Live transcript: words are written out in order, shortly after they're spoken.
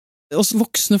oss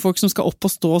voksne folk som skal opp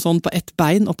og stå sånn på ett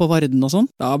bein opp på Varden og sånn,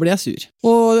 da blir jeg sur.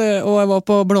 Og jeg var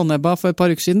på Blånebba for et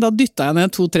par uker siden, da dyttet jeg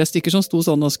ned 2-3 stykker som sto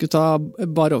sånn og skulle ta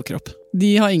bar overkropp.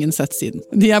 De har ingen sett siden.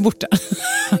 De er borte.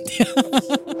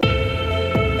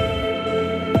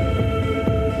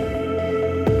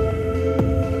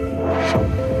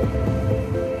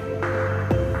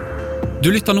 Du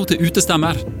lytter nå til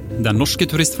Utestemmer, den norske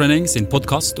turistforening sin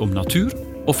podcast om natur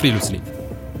og friluftsliv.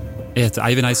 Jeg heter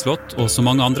Eivind Eislott, og som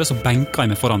mange andre så benker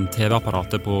jeg meg foran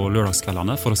TV-apparatet på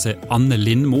lørdagskveldene for å se Anne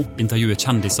Lindmo intervjue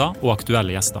kjendiser og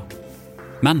aktuelle gjester.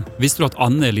 Men visste du at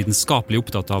Anne er lidenskapelig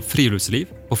opptatt av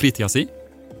friluftsliv på fritida si?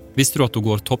 Visste du at hun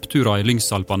går toppturer i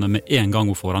Lyngsalpene med en gang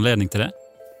hun får anledning til det?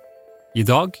 I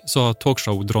dag så har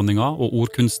talkshow-dronninga og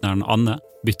ordkunstneren Anne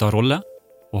byttet rolle,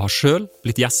 og har selv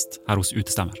blitt gjest her hos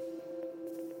Utestemmer.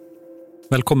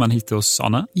 Velkommen hit til oss,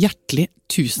 Anne. Hjertelig,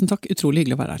 tusen takk. Utrolig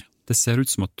hyggelig å være her. Det ser ut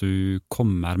som at du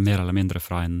kommer mer eller mindre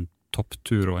fra en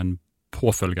topptur og en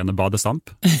påfølgende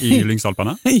badestamp i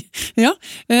Lyngsalpene. Ja,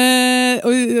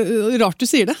 og rart du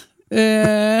sier det.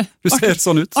 Du ser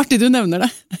sånn ut. Artig du nevner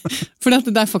det, for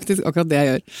det er faktisk akkurat det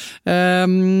jeg gjør.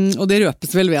 Og det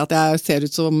røpes vel ved at jeg ser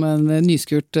ut som en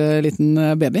nyskurt liten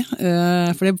baby,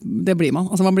 for det blir man.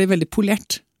 Altså man blir veldig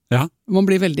polert. Ja. Man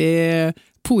blir veldig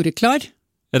poreklar.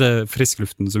 Er det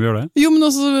friskluften som gjør det? Jo, men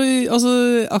også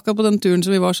akkurat på den turen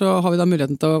som vi var, så har vi da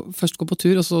muligheten til å først gå på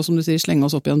tur, og så, som du sier, slenge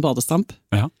oss opp i en badestamp.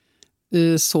 Ja.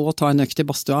 Så ta en økt i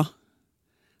badstua,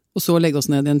 og så legge oss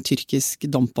ned i en tyrkisk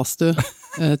dampbadstue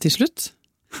til slutt.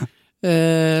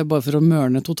 Bare for å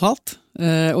mørne totalt.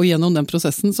 Og gjennom den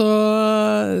prosessen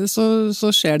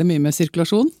så skjer det mye med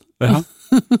sirkulasjon. Ja.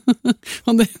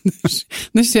 Og det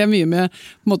skjer mye med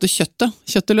på en måte kjøttet.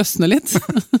 Kjøttet løsner litt.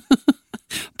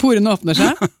 Porene åpner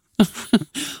seg,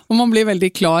 og man blir veldig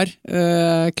klar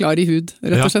i hud,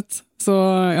 rett og slett. Så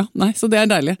ja, så det er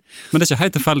deilig. Men det er ikke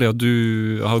helt tilfeldig at du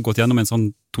har gått gjennom en sånn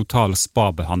total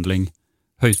spa-behandling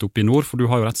høyt oppe i nord, for du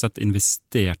har jo rett og slett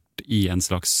investert i en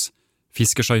slags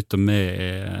fiskeskøyte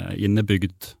med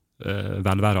innebygd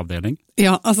velværeavdeling.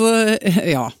 Ja,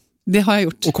 det har jeg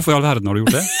gjort. Og hvorfor i all verden har du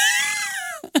gjort det?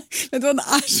 Vet du hva, det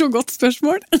er så godt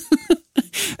spørsmål.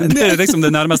 Det er liksom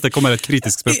det nærmeste kommer et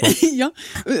kritisk spørsmål. Ja,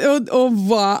 og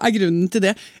hva er grunnen til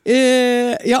det?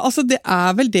 Det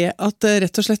er vel det at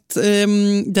rett og slett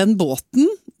den båten,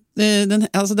 det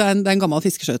er en gammel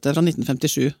fiskeskøyte fra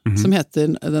 1957, som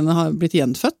den har blitt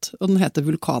gjenfødt, og den heter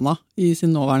Vulcana i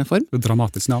sin nåværende form. Et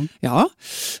dramatisk navn. Ja,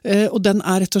 og den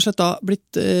er rett og slett da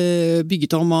blitt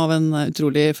bygget om av en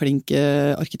utrolig flink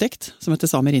arkitekt, som heter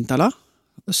Sami Rintala,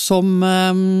 som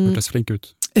hørtes flink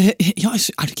ut. Ja,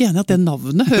 er du ikke enig at det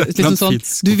navnet høres liksom sånn,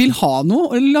 du vil ha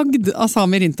noe lagd av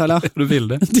Sami Rintala? Du vil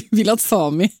det. Du vil at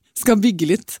Sami skal bygge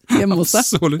litt hjemme hos deg.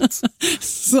 Absolutt.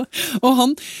 Og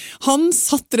han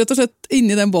satt rett og slett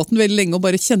inne i den båten veldig lenge og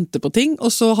bare kjente på ting,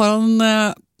 og så har han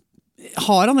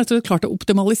rett og slett klart å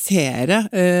optimalisere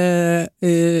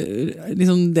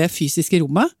liksom det fysiske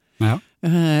rommet. Ja.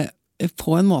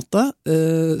 På en måte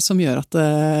som gjør at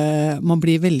man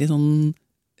blir veldig sånn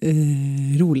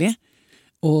rolig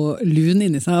og lun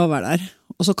inni seg å være der.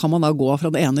 Og så kan man da gå fra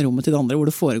det ene rommet til det andre, hvor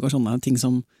det foregår sånne ting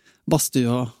som badstue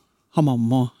og hammam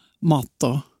og mat.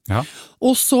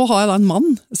 Og så har jeg da en mann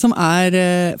som er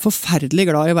forferdelig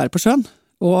glad i å være på sjøen,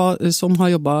 og som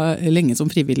har jobbet lenge som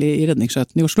frivillig i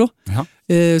redningsskøyten i Oslo. Ja.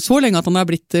 Så lenge at han er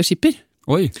blitt skipper.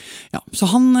 Oi. Ja, så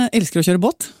han elsker å kjøre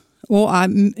båt. Og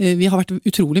vi har vært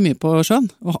utrolig mye på sjøen,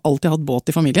 og har alltid hatt båt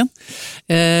i familien.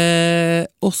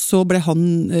 Og så ble han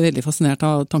veldig fascinert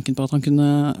av tanken på at han kunne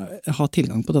ha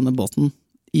tilgang på denne båten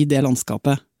i det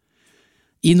landskapet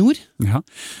i nord. Ja.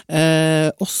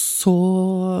 Og så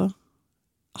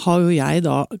har jo jeg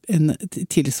da en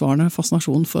tilsvarende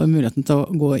fascinasjon for muligheten til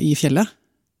å gå i fjellet,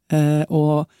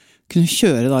 og kunne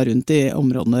kjøre da rundt i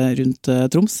områdene rundt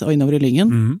Troms og innover i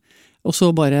Lyngen. Og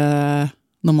så bare,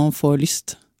 når man får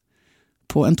lyst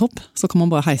på en topp, så kan man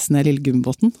bare heise ned lille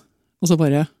gummibåten, og så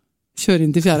bare kjøre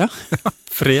inn til fjæra.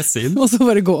 Frese inn. Og så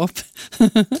bare gå opp.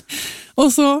 Og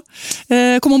så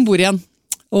komme om bord igjen,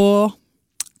 og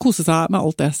kose seg med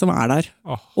alt det som er der.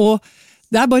 Og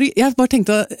det er jeg bare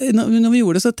tenkte, når vi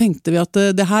gjorde det, så tenkte vi at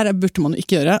det her burde man jo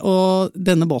ikke gjøre, og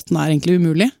denne båten er egentlig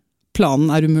umulig. Planen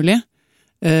er umulig.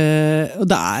 Og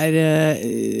det er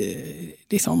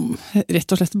liksom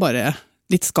rett og slett bare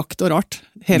litt skakt og rart,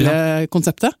 hele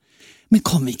konseptet. Men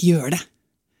kan vi ikke gjøre det?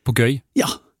 På gøy? Ja.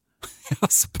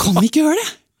 Kan vi ikke gjøre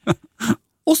det?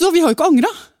 Og så vi har jo ikke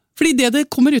angret. Fordi det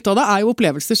kommer ut av det er jo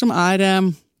opplevelser som er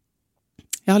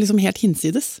liksom helt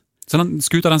hinsides. Så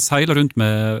skuta den seiler rundt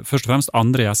med først og fremst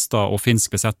andre gjester og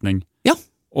finsk besetning? Ja.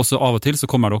 Og så av og til så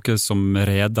kommer dere som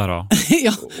redere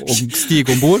Ja, og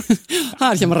stiger ombord.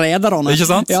 her kommer rederne. Ikke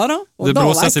sant? Ja da. Og Det da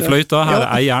blåses vet i du. fløyta, her Ja.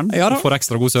 er eieren, Ja da. og får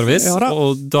ekstra god service. Ja da.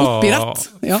 Og da Oppi rett.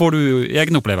 Ja. får du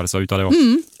egne opplevelser ut av det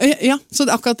også. Ja, så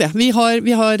det er akkurat det. Vi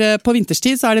har på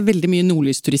vinterstid så er det veldig mye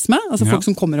nordlysturisme. Altså Ja. folk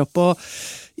som kommer opp og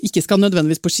ikke skal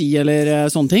nødvendigvis på ski eller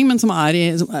sånne ting, men som er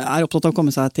opptatt av å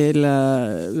komme seg til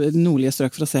nordlige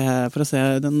strøk for å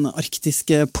se den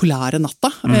arktiske polære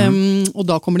natta. Og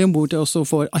da kommer de ombord til også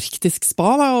for arktisk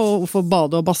spa, da, og får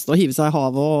bade og baste og hive seg i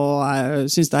havet,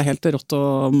 og synes det er helt rått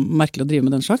og merkelig å drive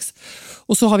med den slags.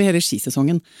 Og så har vi hele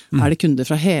skisesongen. Er det kunder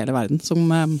fra hele verden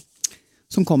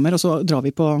som kommer, og så drar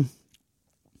vi på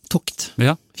tokt.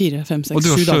 Ja. 4, 5, 6, 7 dager. Og du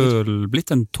har selv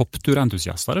blitt en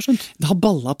toppturentusiast, har jeg skjønt? Det har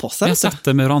balla på seg. Jeg har sett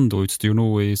det med randoutstyr nå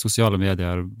i sosiale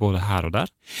medier, både her og der.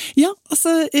 Ja,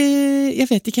 altså, jeg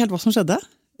vet ikke helt hva som skjedde.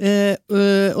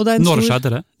 Og det er Når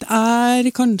skjedde det? Det er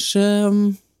kanskje,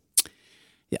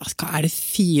 ja, hva er det,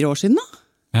 4 år siden da?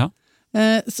 Ja.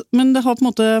 Men det har på en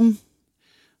måte,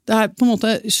 det er på en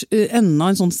måte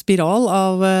enda en sånn spiral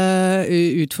av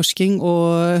utforsking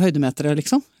og høydemetere,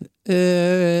 liksom.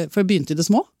 For jeg begynte i det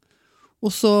små. Og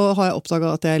så har jeg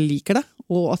oppdaget at jeg liker det,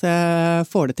 og at jeg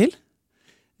får det til.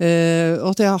 Og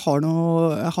at jeg har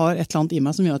et eller annet i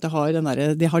meg som gjør at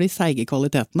jeg har de seige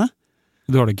kvalitetene.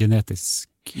 Du har det genetisk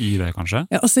i det, kanskje?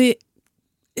 Ja, altså,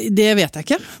 det vet jeg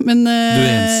ikke, men... Du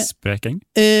er en spreking?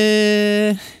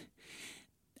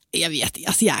 Jeg vet ikke,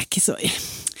 altså jeg er ikke så...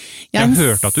 Jeg har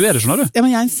hørt at du er det, skjønner du? Ja,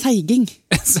 men jeg er en seiging.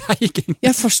 En seiging? Jeg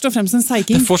er først og fremst en Det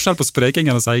seiging. er forskjell på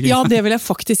sprekingen og seiging. Ja, det vil jeg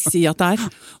faktisk si at det er.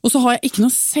 Og så har jeg ikke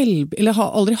noe eller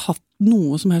har aldri hatt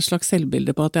noe som helst slags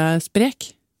selvbilde på at jeg er sprek.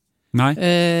 Nei.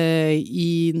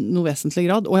 I noe vesentlig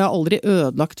grad. Og jeg har aldri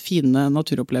ødelagt fine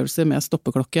naturopplevelser med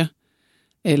stoppeklokke.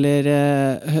 Eller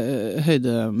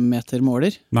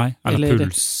høydemetermåler. Nei, eller Eller-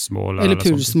 pulsmåler. Eller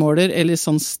pulsmåler, eller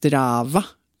sånn Strava.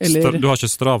 Eller... Du har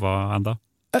ikke Strava enda?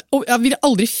 Og jeg vil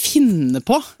aldri finne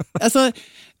på. Altså,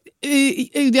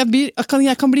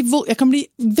 jeg kan bli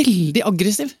veldig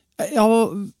aggressiv. Av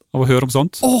å høre om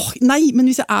sånt? Nei, men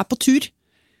hvis jeg er på tur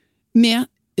med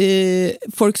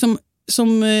folk som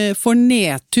får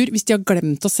nedtur hvis de har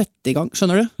glemt å sette i gang,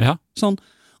 skjønner du? Ja. Sånn,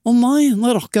 nei,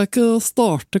 nå rakk jeg ikke å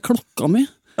starte klokka mi.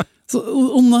 Så,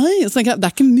 nei, så tenker jeg, det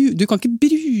er ikke du kan ikke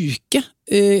bruke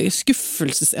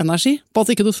skuffelsesenergi på at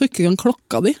ikke du fikk i gang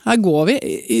klokka di. Her går vi,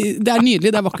 det er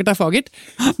nydelig, det er vakkert, det er fagert.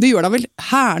 Det gjør deg vel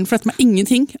herren for dette med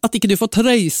ingenting, at ikke du får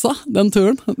trøysa den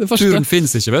turen. Turen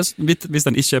finnes ikke, hvis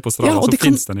den ikke er på Strava, så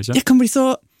finnes den ikke.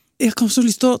 Jeg kan så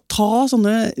lyst til å ta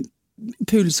sånne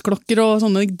pulsklokker og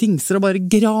sånne dingser og bare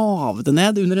grave det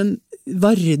ned under en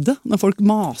varde, når folk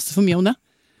maser for mye om det.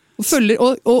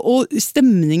 Og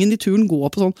stemningen i turen går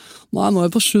på sånn, nei, nå er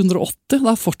jeg på 780, det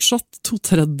er fortsatt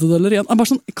 2/3 igjen. Bare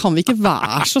sånn, kan vi ikke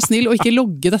være så snill og ikke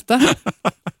logge dette?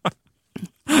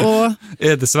 Og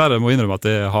Jeg dessverre må innrømme at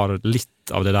jeg har litt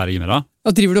av det der i meg, da.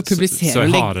 Og driver du og publiserer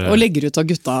og legger ut av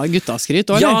guttaskryt,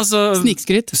 eller? Ja, altså,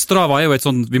 Snikskryt? Strava er jo et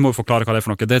sånn, vi må jo forklare hva det er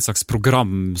for noe, det er et slags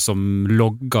program som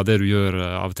logger det du gjør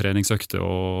av treningsøkter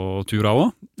og turer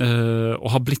også, og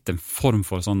har blitt en form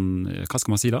for sånn, hva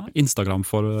skal man si da, Instagram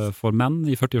for menn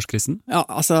i 40-årskrisen. Ja,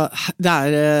 altså, det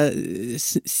er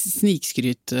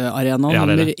snikskrytarena Ja,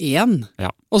 det er nummer 1.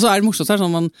 Ja. Og så er det morsomt her,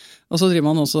 sånn, og så driver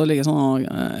man også og legger sånn,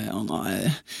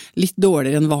 litt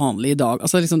dårligere enn vanlig i dag.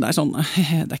 Altså, liksom, det er sånn,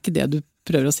 det er ikke det du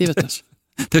prøver å si, vet du.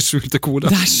 Det er skjulte koder.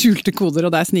 Det er skjulte koder,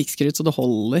 og det er snikskryt, så det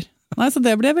holder. Nei, så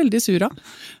det ble jeg veldig sur av.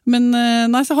 Men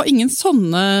nei, så jeg har ingen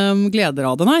sånne gleder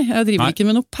av det, nei. Jeg driver ikke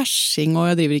med noe persing, og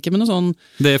jeg driver ikke med noe sånn...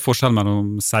 Det er forskjell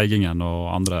mellom seigingen og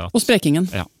andre. Og sprekingen.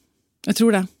 Ja. Jeg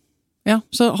tror det. Ja,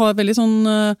 så har jeg veldig sånn...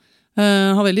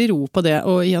 har veldig ro på det,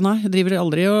 og ja, nei, jeg driver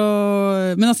aldri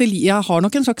og... Men altså, jeg har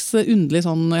nok en slags underlig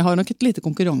sånn... Jeg har nok et lite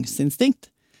konkurranseinstinkt.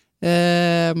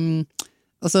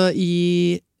 Altså,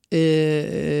 i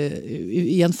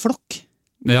en flokk,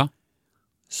 Ja.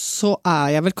 så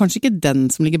er jeg vel kanskje ikke den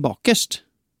som ligger bakerst.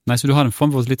 Nei, så du har en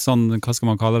form for litt sånn, hva skal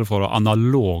man kalle det for,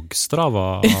 analog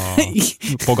Strava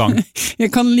på gang. Jeg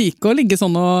kan like å ligge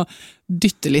sånn og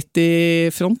dytte litt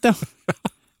i front, ja.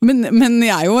 Men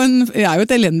jeg er jo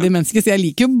et elendig menneske, så jeg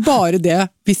liker jo bare det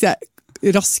hvis jeg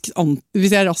raskt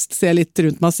ser litt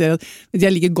rundt meg og ser at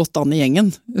jeg ligger godt an i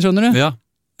gjengen, skjønner du? Ja.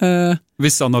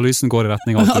 Hvis analysen går i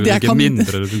retning av at du ligger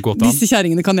mindre godt an. Disse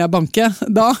kjæringene kan jeg banke,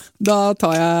 da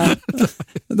tar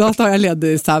jeg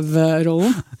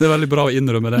ledersau-rollen. Det er veldig bra å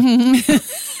innrømme det.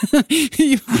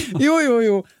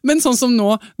 Jo. Men sånn som nå,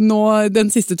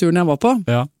 den siste turen jeg var på,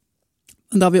 Ja.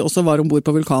 da vi også var ombord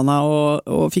på Vulkana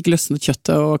og fikk løsnet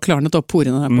kjøttet og klarnet opp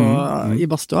porene her i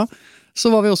badstua,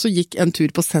 så var vi også gikk en tur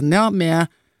på Senja med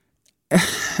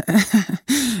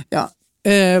ja,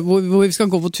 hvor vi skal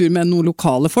gå på tur med noen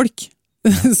lokale folk.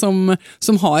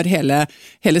 Som har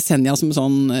hele Senja som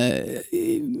sånn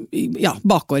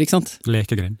bakgård, ikke sant?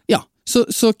 Lekegrind. Ja,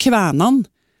 så Kvænan,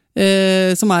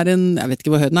 som jeg vet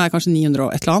ikke hvor høy den kanskje 900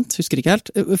 og et eller annet, husker ikke helt.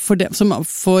 For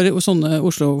sånne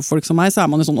Oslo-folk som meg, så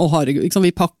man jo sånn, herregud, liksom,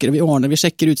 vi pakker, vi ordner, vi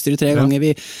sjekker utstyret 3 ganger,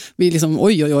 vi liksom,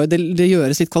 oi, det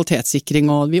gjøres litt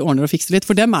kvalitetssikring, og vi ordner og fikser litt.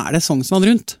 For dem det Sognsvann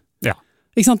rundt. Ja.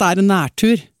 Ikke sant, det en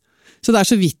nærtur. Så det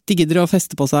så vidt de gidder å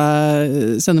feste på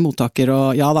seg, sende mottaker,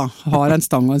 og ja da, har en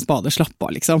stang og en spade, slapp av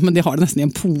liksom, men de har det nesten i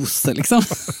en pose, liksom.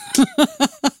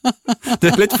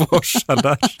 Det litt forskjell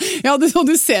der. Ja, du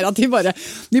ser at de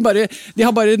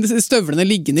har bare støvlene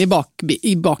liggende bak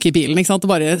i bilen, ikke sant,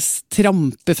 og bare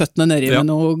tramper føttene nedi med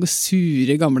noen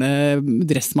sure gamle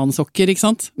dressmannsokker, ikke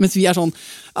sant, mens vi sånn,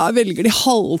 velger de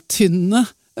halvtynne,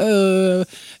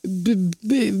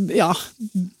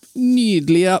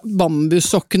 nydelige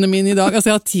bambussokkene mine i dag.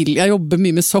 Altså jeg jobber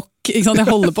mye med sokk, ikke sant? Jeg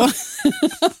holder på.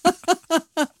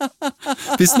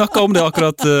 Vi snakket om det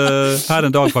akkurat her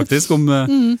en dag faktisk, om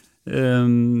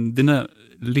denne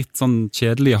litt sånn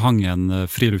kjedelige hangen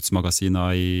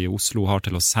friluftsmagasiner i Oslo har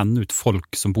til å sende ut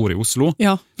folk som bor i Oslo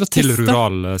til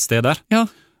rurale steder. Ja.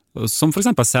 Som for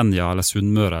eksempel Senja, eller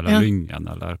Sunnmøre, eller Lyngen,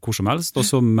 eller hvor som helst, og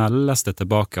så meldes det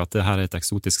tilbake at det her et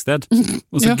eksotisk sted.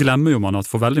 Og så glemmer jo man at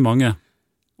for veldig mange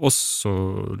også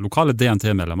lokale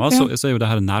DNT-medlemmer, så jo det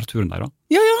her nærturen der da.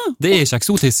 Ja. Det ikke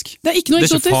eksotisk. Det ikke noe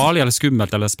eksotisk. Det ikke farlig, eller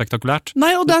skummelt, eller spektakulært. Nei,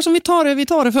 og det som vi tar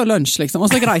det før lunsj, liksom, og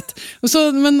så det greit.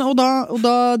 Og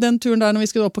da, den turen der når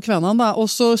vi skal opp på Kvænan, da, og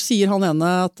så sier han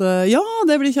ene at ja,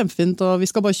 det blir kjempefint, og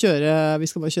vi skal bare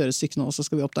kjøre et stykke nå, og så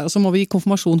skal vi opp der. Og så må vi i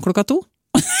konfirmasjon 2:00.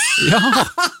 Ja!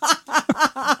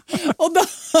 Og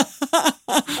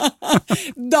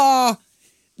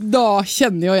da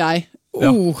kjenner jo jeg,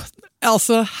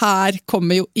 altså, her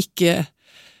kommer jo ikke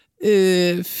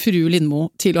fru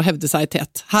Lindmo til å hevde seg i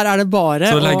tet. Her det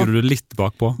bare... Så legger du det litt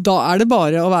bakpå? Da det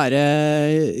bare å være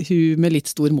hun med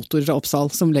litt stor motor fra Oppsal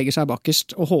som legger seg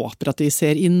bakerst og håper at de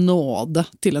ser i nåde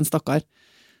til en stakkar.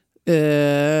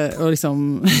 Og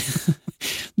liksom...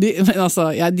 men altså,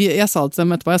 jeg sa det til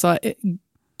dem etterpå, jeg sa,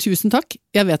 tusen takk,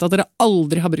 jeg vet at dere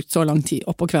aldri har brukt så lang tid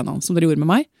opp på Kvænan som dere gjorde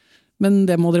med meg, men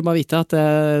det må dere bare vite at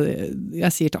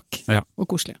jeg sier takk, og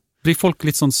koselig. Blir folk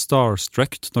litt sånn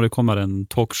starstruck når det kommer en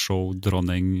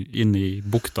talkshow-dronning inn i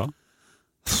bukta?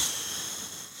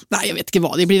 Nei, jeg vet ikke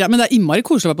hva de blir, men det innmari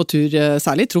koselig å være på tur,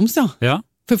 særlig i Troms, ja.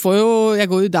 For det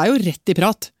jo rett i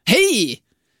prat. Hei!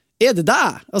 Det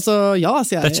deg? Altså, ja,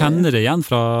 sier jeg. Jeg kjenner det igjen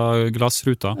fra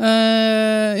glassruta.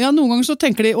 Ja, noen ganger så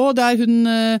tenker de, det hun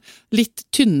litt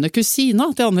tynne kusina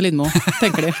til Anne Lindmo,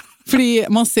 tenker de. Fordi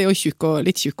man ser jo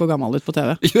litt tjukk og gammel ut på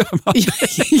TV. Gjør man det?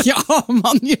 Ja,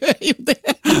 man gjør jo det.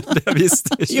 Det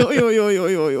visste jeg ikke.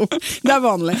 Jo. Det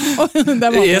vanlig.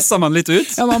 Eser man litt ut?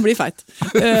 Ja, man blir feit.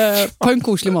 På en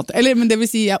koselig måte. Men det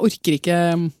vil si, jeg orker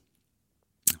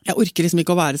liksom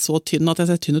ikke å være så tynn at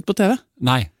jeg ser tynn ut på TV.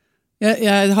 Nei.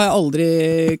 Jeg har aldri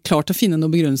klart å finne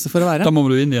noen begrunnelse for å være. Da må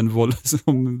du inn i en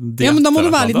voldsom diett. Ja, men da må du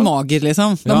være litt mager,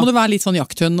 liksom. Da må du være litt sånn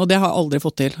jakthund, og det har jeg aldri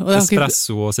fått til.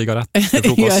 Espresso og sigarett til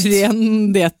frokost. Ja, ren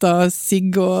diett av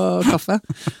sigg og kaffe.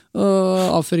 Og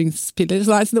avføringspiller.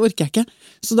 Så det orker jeg ikke.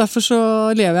 Så derfor så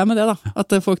lever jeg med det, da.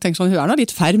 At folk tenker sånn, hun nå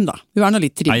litt ferm, da. Hun nå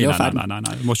litt trivelig og ferm.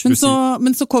 Nei.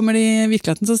 Men så kommer de i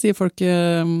virkeligheten, så sier folk,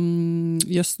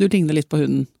 jøss, du ligner litt på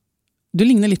hunden. Du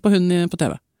ligner litt på hunden på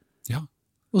TV. Ja.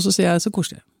 Og så sier jeg, så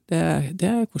koselig. Det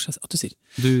koselig at du sier.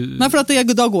 Nei, for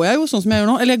da går jeg jo sånn som jeg gjør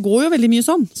nå. Eller jeg går jo veldig mye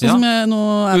sånn. Som jeg, nå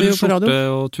vi jo på radio. Ullskjorte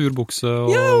og turbukse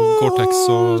og Gore-Tex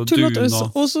og dun.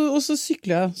 Og så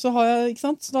sykler jeg. Så har jeg, ikke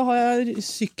sant? Så da har jeg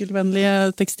sykkelvennlige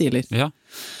tekstiler. Ja.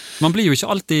 Man blir jo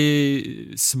ikke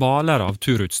alltid smalere av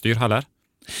turutstyr heller.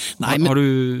 Nei, men... Har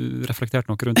du reflektert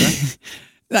noe rundt det?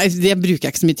 Nei, det bruker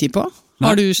jeg ikke så mye tid på.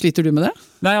 Sliter du med det?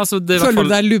 Nei, altså det føler du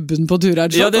deg lubben på tur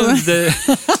her? Ja, det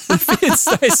finnes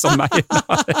deg som meg.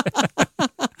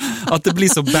 At det blir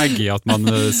så baggy at man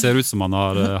ser ut som man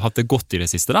har hatt det godt i det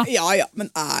siste, da. Ja, men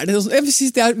det sånn?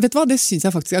 Vet du hva, det synes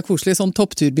jeg faktisk koselig, sånn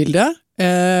toppturbilde,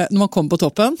 når man kommer på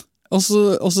toppen, og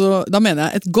så da mener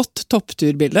jeg et godt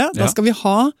toppturbilde, da skal vi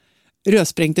ha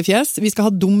rødsprengte fjes, vi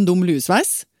skal ha dum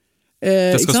luesveis.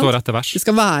 Det skal stå rett til vers. Det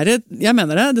skal være, jeg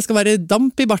mener det skal være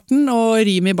damp i barten og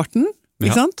rim i barten,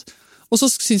 ikke sant? Og så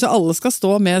synes jeg alle skal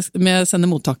stå med sende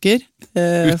mottaker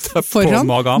foran.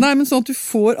 Magen. Nei, men sånn at du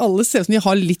får alle se ut som de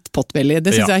har litt potbelly.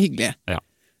 Det synes jeg er hyggelig. Ja.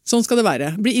 Sånn skal det være.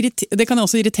 Det kan jeg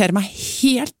også irritere meg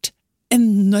helt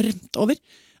enormt over.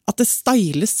 At det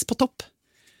styles på topp.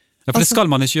 Ja, for det skal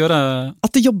man ikke gjøre.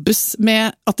 At det jobbes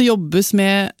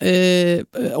med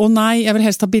å nei, jeg vil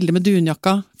helst ta bilder med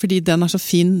dunjakka, fordi den er så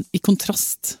fin i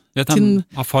kontrast. Ja, den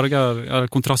har farger,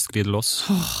 kontrastglidelås,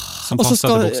 som passer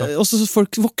til buksa. Og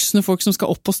så voksne folk som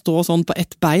skal opp og stå sånn på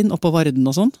ett bein, opp på varden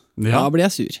og sånn. Ja. Da blir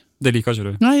jeg sur. Det liker ikke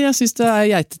du? Nei, jeg synes det er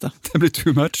geitete. Det blir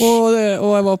too much. Og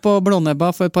jeg var på Blånebba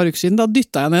for et par uker siden, da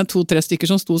dyttet jeg ned 2-3 stykker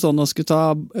som sto sånn og skulle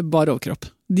ta bar overkropp.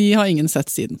 De har ingen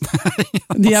sett siden.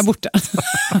 De er borte.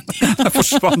 De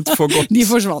forsvant for godt. De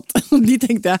forsvant. De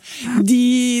tenkte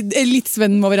jeg, litt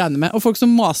Sven må vi regne med. Og folk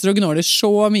som maser og gnåler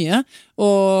så mye,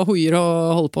 og hoier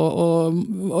og holder på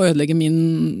å ødelegge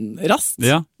min rast.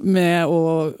 Ja. Med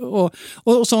og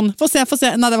sånn, få se,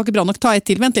 nei det var ikke bra nok, ta et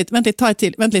til, vent litt, ta et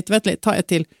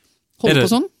til. Holde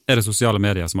på sånn. Er det sosiale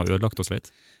medier som har ødelagt oss litt?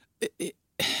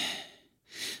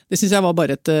 Det synes jeg var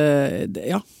bare et,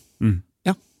 ja.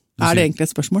 Ja. Er det egentlig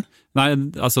et spørsmål? Nei,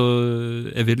 altså,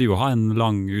 jeg ville jo ha en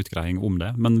lang utgreiing om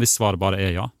det, men hvis svaret bare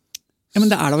er ja. Ja, men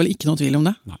det er da vel ikke noe tvil om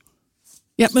det? Nei.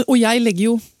 Ja, og jeg legger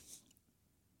jo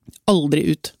aldri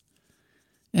ut.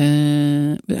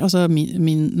 Altså,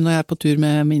 når jeg er på tur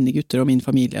med mine gutter og min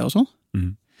familie og sånn,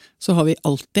 så har vi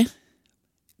alltid,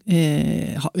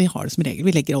 vi har det som regel,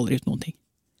 vi legger aldri ut noen ting.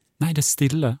 Nei, det er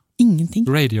stille. Ingenting.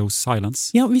 Radio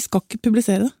silence. Ja, vi skal ikke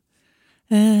publisere det.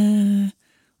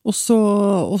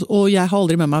 Og jeg har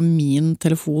aldri med meg min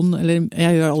telefon, eller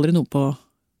jeg gjør aldri noe på,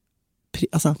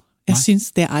 altså, jeg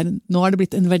synes det nå har det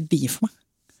blitt en verdi for meg.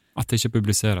 At det ikke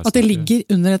publiseres. At jeg ligger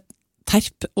under et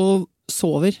terp og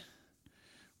sover,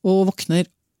 og våkner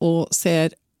og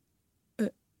ser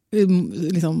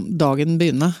liksom dagen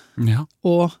begynne,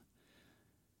 og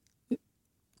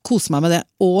koser meg med det,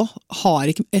 og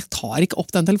jeg tar ikke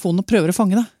opp den telefonen og prøver å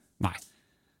fange det. Nei.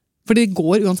 For det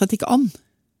går uansett ikke an.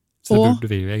 Så det burde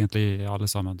vi jo egentlig alle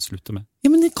sammen slutte med. Ja,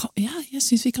 men jeg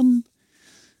synes vi kan,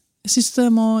 jeg synes det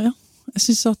må, ja. Jeg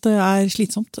synes at det er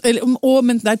slitsomt.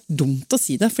 Men det er dumt å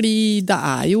si det, fordi det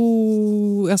er jo,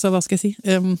 altså, hva skal jeg si?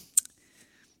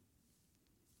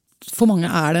 For mange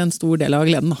er det en stor del av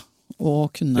gleden, da. Å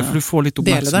kunne dele det. For du får litt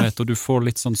oppmerksomhet, og du får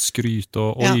litt sånn skryt,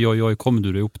 og oi, kommer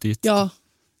du deg opp dit?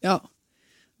 Ja.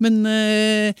 Men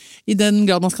i den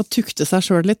grad man skal tukte seg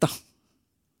selv litt, da.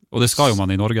 Og det skal jo man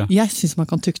i Norge. Jeg synes man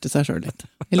kan tukte seg selv litt.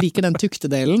 Jeg liker den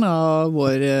tuktedelen av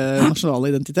vår nasjonale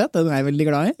identitet. Den er jeg veldig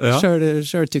glad i. Ja.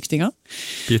 Selvtuktinga.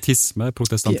 Pietisme,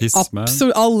 protestantisme.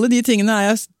 Absolutt. Alle de tingene er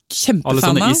jeg kjempefan av. Alle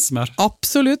sånne ismer.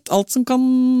 Absolutt. Alt som kan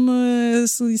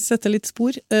sette litt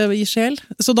spor i sjel.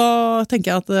 Så da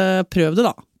tenker jeg at prøv det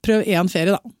da. Prøv en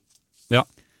ferie da. Ja.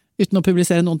 Uten å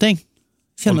publisere noen ting.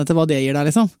 Kjenne til hva det gir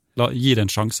deg, liksom. Gi det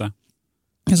en sjanse.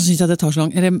 Så synes jeg det tar så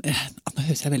lang... Nå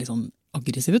høres jeg veldig sånn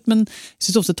aggressiv ut, men jeg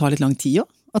synes det ofte tar litt lang tid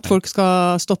også. At folk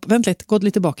skal stoppe. Vent litt, gå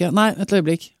litt tilbake. Nei, et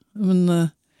øyeblikk. Men,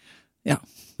 ja.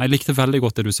 Jeg likte veldig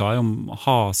godt det du sa om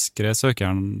ha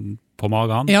skredsøkeren på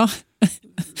magen. Ja.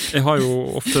 Jeg har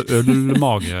jo ofte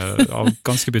ølmage av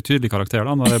ganske betydelig karakter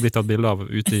da, når jeg er blitt tatt bilde av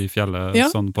ute i fjellet,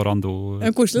 sånn på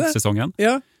Rando-sesongen.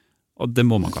 Ja. Og det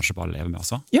må man kanskje bare leve med,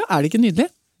 altså. Ja, er det ikke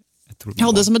nydelig? Jeg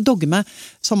hadde som et dogme,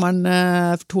 sommeren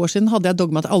for 2 år siden, hadde jeg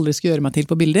dogme at jeg aldri skulle gjøre meg til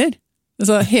på bilder.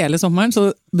 Så hele sommeren så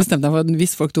bestemte jeg for at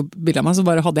hvis folk tok bilder av meg, så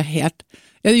bare hadde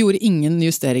jeg gjorde ingen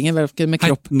justeringer med kropp.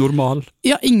 Helt normal.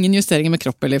 Ja, ingen justeringer med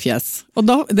kropp eller fjes. Og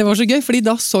det var så gøy, fordi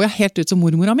da så jeg helt ut som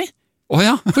mormora mi.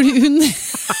 Ja. Fordi hun...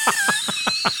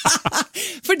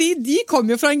 Fordi de kom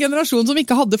jo fra en generasjon som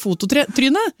ikke hadde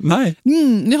fototryne. Nei.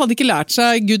 De hadde ikke lært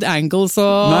seg good angles,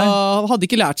 og hadde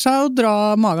ikke lært seg å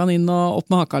dra magen inn og opp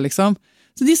med haka, liksom.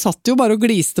 Så de satt jo bare og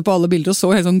gliste på alle bilder og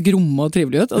så helt sånn gromme og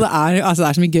trivelige ut. Og det er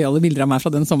så mye gøyale bilder av meg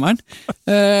fra den sommeren.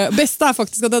 Beste er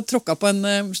faktisk at jeg tråkket på en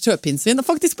sjøpinnsvin,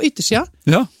 faktisk på yttersida.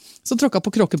 Ja. Så tråkket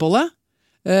på kråkebolle.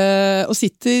 Og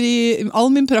sitter i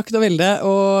all min prakt og velde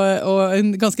og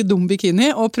en ganske dum bikini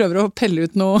og prøver å pelle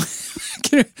ut noen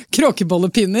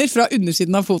kråkebollepinner fra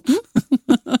undersiden av foten.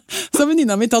 Så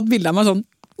venninna mi tatt bilde av meg sånn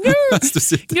godt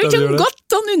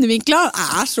sånn undervinklet. Det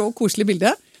er så koselig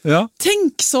bilde. Ja.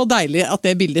 Tenk så deilig at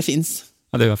det bildet finnes.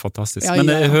 Ja, det er jo fantastisk. Men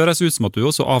det høres ut som at du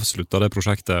også avsluttet det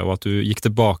prosjektet, og at du gikk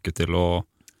tilbake til å...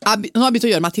 Nå har jeg begynt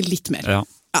å gjøre meg til litt mer. Ja.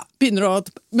 Ja, begynner å...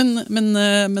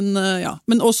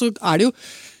 Men også er det jo...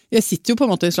 Jeg sitter jo på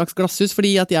en måte i et slags glasshus,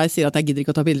 fordi at jeg sier at jeg gidder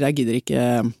ikke å ta bilder, jeg gidder ikke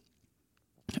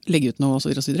legge ut noe, og så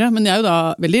videre og så videre. Men jeg er jo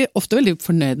da ofte veldig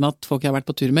fornøyd med at folk jeg har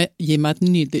vært på tur med, gir meg et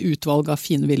nydelig utvalg av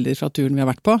fine bilder fra turen vi har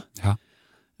vært på. Ja.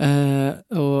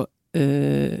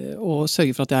 Og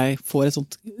sørge for at jeg får et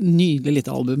sånt nydelig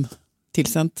lite album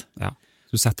tilsendt. Ja,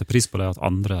 du setter pris på det at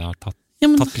andre har tatt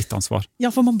litt ansvar.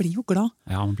 Ja, for man blir jo glad.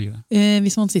 Ja, man blir det.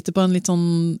 Hvis man sitter på en litt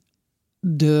sånn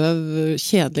døv,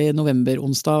 kjedelig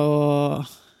november-onsdag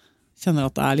og kjenner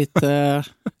at det litt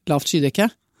lavt skydekke,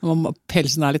 og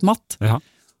pelsen litt matt,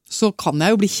 så kan jeg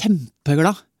jo bli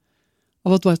kjempeglad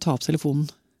av at bare ta opp telefonen,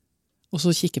 og så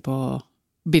kikke på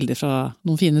bilder fra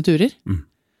noen fine turer.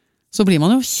 Så blir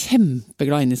man jo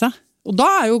kjempeglad inn i seg. Og da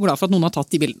jeg jo glad for at noen har tatt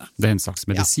de bildene. Det en slags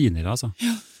medisin i det, altså.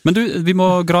 Ja. Men du, vi må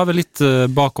grave litt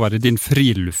bakover i din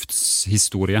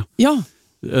friluftshistorie. Ja.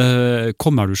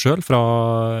 Kommer du selv fra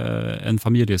en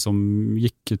familie som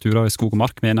gikk turer i skog og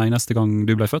mark med en eneste gang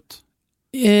du ble født?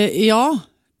 Ja,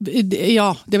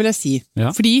 det vil jeg si.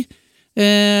 Ja. Fordi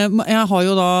jeg har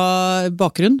jo da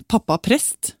bakgrunn, pappa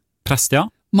prest. Prest, ja.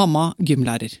 Mamma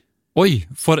gymlærer. Oi,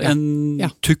 for en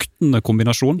tuktende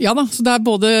kombinasjon. Ja da, så det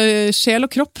både sjel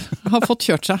og kropp har fått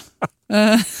kjørt seg.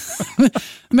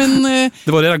 Men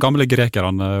det var det de gamle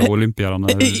grekerne og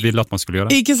olympierne ville at man skulle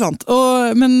gjøre. Ikke sant.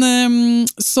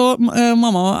 Så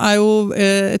mamma jo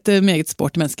et meget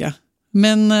sporty menneske.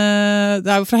 Men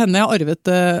det jo fra henne jeg har arvet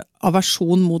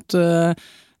aversjon mot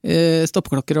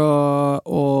stoppeklokker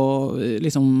og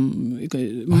liksom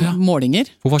målinger.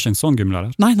 Hun var ikke en sånn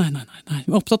gymlærer? Nei. Hun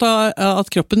er opptatt av at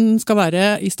kroppen skal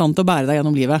være i stand til å bære deg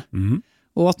gjennom livet.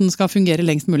 Og at den skal fungere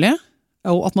lengst mulig,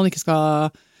 og at man ikke skal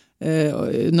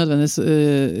nødvendigvis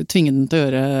tvinge den til å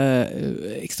gjøre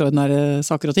ekstraordinære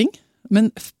saker og ting, men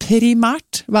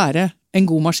primært være en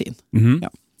god maskin.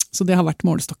 Ja. Så det har vært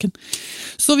målestokken.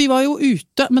 Så vi var jo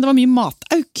ute, men det var mye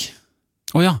matauk.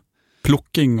 Ja.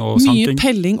 Plukking og sanking? Mye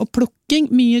pelling og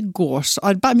plukking, mye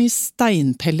gårdsarbeid, mye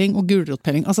steinpelling og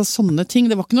gulrotpelling, altså sånne ting.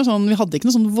 Det var ikke noe sånn, vi hadde ikke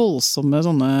noe sånn voldsomme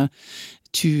sånne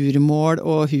turmål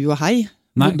og hu og hei.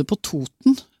 Vi bodde på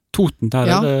Toten. Toten, der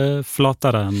det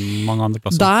flatere enn mange andre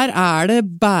plasser. Der det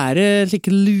bare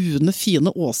like lune,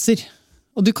 fine åser.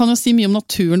 Og du kan jo si mye om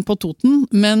naturen på Toten,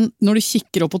 men når du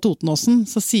kikker opp på Totenåsen,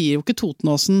 så sier jo ikke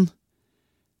Totenåsen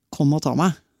 «Kom og ta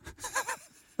meg».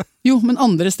 Jo, men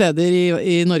andre steder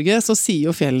i Norge så sier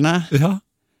jo fjellene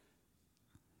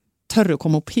 «Tør å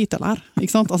komme opp hit, eller?»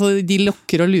 Ikke sant? Altså, de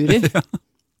lokker og lurer.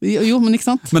 Jo, men ikke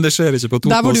sant? Men det skjer ikke på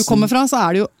Totenåsen. Der hvor du kommer fra, så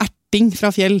det jo erting fra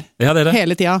fjell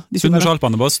hele tida.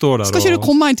 Sundersjalpene bare står der. Skal ikke du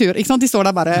komme meg en tur? Ikke sant? De står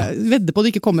der bare, vedder på at du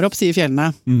ikke kommer opp, sier fjellene.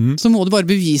 Så må du bare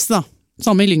bevise da.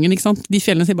 Samme i Lyngen, ikke sant? De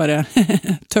fjellene sier bare,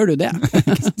 tør du det?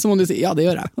 Så må du si, ja det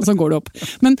gjør jeg. Og så går du opp.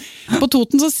 Men på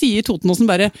Toten så sier Totenåsen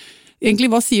bare, egentlig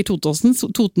hva sier Totenåsen?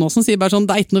 Totenåsen sier bare sånn,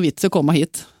 det ikke noe vits å komme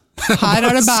hit. Her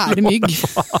det bare mygg.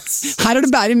 Her det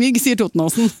bare mygg, sier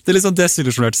Totenåsen. Det litt sånn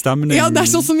desillusjonert stemning. Ja, det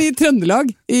sånn som i Trøndelag.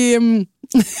 Jeg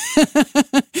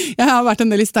har vært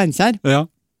en del i Steinkjer. Ja.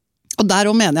 Og der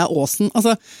også mener jeg åsen,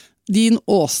 altså de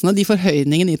åsene, de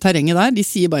forhøyningene i terrenget der, de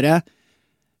sier bare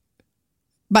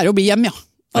å bli hjem, ja.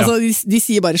 Altså, de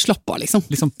sier bare slapp av, liksom.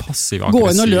 Liksom passiv-aggressiv gå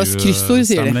inn og løs kryssord,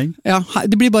 sier de. Ja,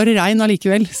 det blir bare regn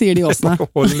allikevel, sier de åsene.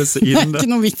 Holde seg inne. Det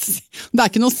ikke noe vits. Det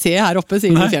ikke noe å se her oppe,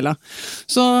 sier de i fjella.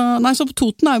 Så på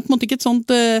Toten jo på en måte ikke et sånt,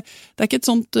 det ikke et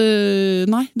sånt,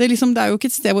 nei, det jo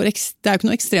ikke et sted hvor, det jo ikke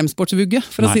noe ekstremsportsvugge,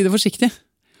 for å si det forsiktig.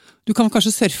 Du kan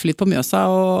kanskje surfe litt på Mjøsa,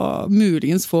 og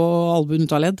muligens få albuen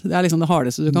ut av ledd. Det liksom det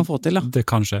hardeste du kan få til, da. Det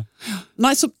kan skje.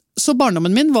 Nei, så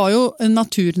barndommen min var jo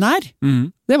naturnær.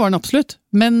 Det var den absolutt.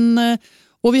 Men,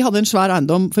 og vi hadde en svær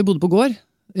eiendom, for vi bodde på gård.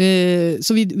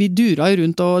 Så vi dura jo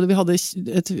rundt, og vi hadde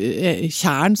et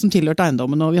tjern som tilhørte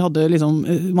eiendommen, og vi hadde liksom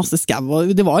masse skau,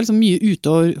 og det var liksom mye ute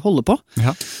å holde på.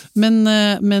 Ja. Men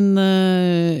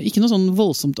ikke noe sånn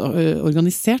voldsomt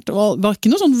organisert, og det var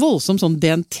ikke noe sånn voldsomt sånn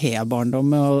DNT-barndom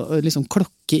med å liksom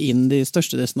klokke inn de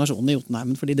største destinasjonene i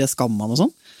Jotunheimen, fordi det skam man og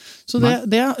sånn. Så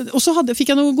og så fikk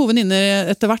jeg noen gode venninner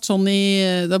etter hvert sånn da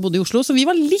jeg bodde i Oslo, så vi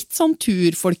var litt sånn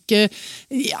turfolk,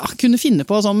 kunne finne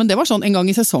på sånn, men det var sånn en gang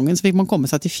i sesongen så fikk man komme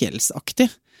seg til fjellsaktig.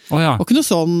 Det var ikke noe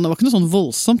sånn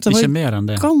voldsomt, så jeg var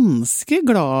ganske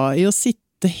glad i å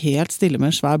sitte helt stille med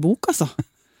en svær bok, altså.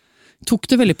 Tok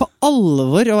det veldig på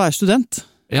alvor å være student.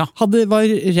 Ja. Var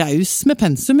raus med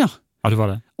pensum, ja. Ja, du var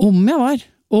det. Om jeg var.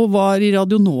 Og var i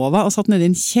Radio Nova og satt nede i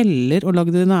en kjeller og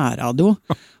lagde nærradio.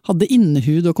 Hadde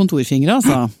innehud og kontorfingre,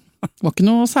 altså. Var ikke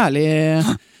noe særlig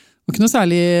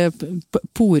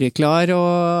poreklar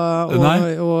og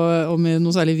med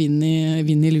noe særlig vind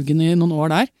i luggen i noen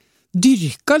år der.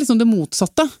 Dyrka liksom det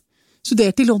motsatte.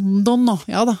 Studerte i London og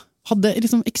hadde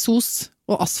liksom eksos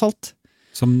og asfalt.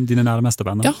 Som dine nærmeste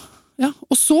venner? Ja.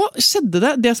 Og så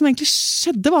skjedde det som egentlig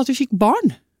skjedde var at vi fikk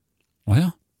barn.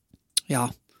 Åja.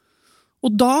 Ja. Og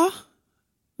da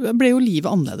ble jo livet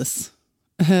annerledes,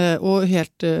 og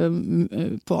helt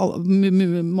på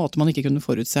måter man ikke kunne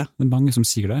forutse. Det mange som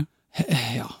sier det?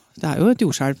 Ja, det jo et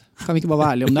jordskjelv. Kan vi ikke bare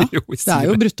være ærlige om det? Jo, det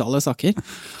jo brutale saker.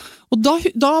 Og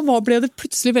da ble det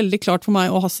plutselig veldig klart for meg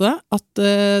og Hasse at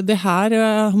det her,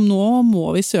 nå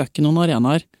må vi søke noen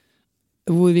arenaer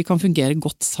hvor vi kan fungere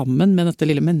godt sammen med dette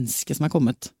lille mennesket som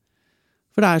kommet.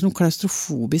 For det sånn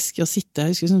klaustrofobisk å sitte,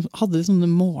 jeg husker jeg hadde sånne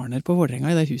morgener på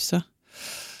Vålerenga i det huset.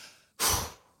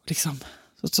 Liksom.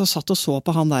 Så satt og så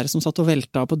på han der som satt og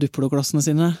velta på Duplo-klossene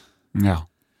sine. Ja.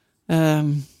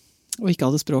 Og ikke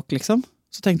hadde språk, liksom.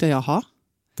 Så tenkte jeg, jaha.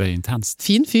 Det intenst.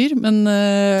 Fin fyr, men...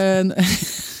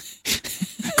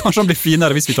 Kanskje han blir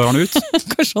finere hvis vi tar han ut?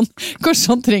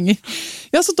 kanskje han trenger.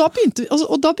 Ja, så da begynte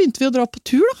vi å dra på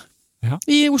tur da, ja.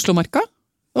 I Oslomarka,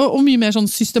 og mye mer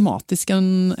sånn systematisk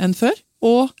enn før.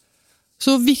 Og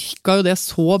så virka jo det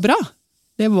så bra.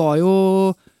 Det var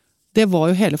jo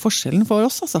hele forskjellen for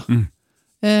oss, altså.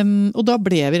 Og da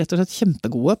ble vi rett og slett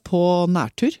kjempegode på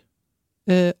nærtur,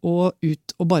 og ut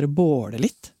og bare båle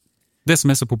litt. Det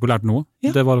som så populært nå,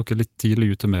 det var dere litt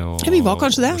tidlig ute med å... Ja, vi var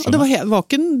kanskje det, og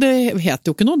det het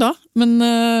jo ikke noe da, men...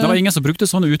 Det var ingen som brukte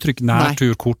sånne uttrykk,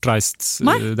 nærtur, kortreist,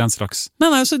 den slags.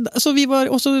 Nei, så vi var,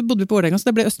 og så bodde vi på Vålerenga,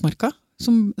 så det ble Østmarka,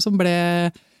 som ble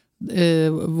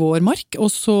vår mark,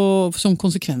 og så som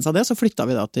konsekvens av det, så flyttet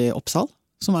vi da til Oppsal,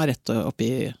 som rett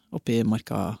oppi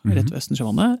marka, rett ved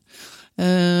Østensjøvannet.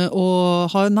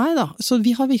 Så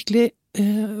vi har virkelig,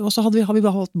 og så har vi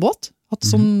bare hatt båt, hatt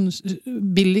sånn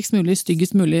billigst mulig,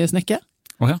 styggest mulig snekke.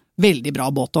 Veldig bra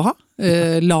båt å ha.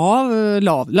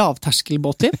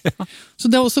 Lavterskelbåtliv. Ja. Så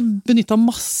det har også benyttet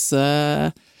masse,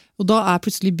 og da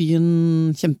plutselig byen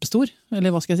kjempestor,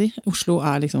 eller hva skal jeg si? Oslo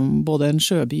liksom både en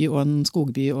sjøby og en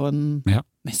skogby og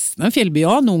nesten en fjellby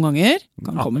også, noen ganger.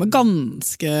 Kan komme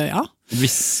ganske,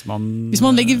 Hvis man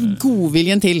legger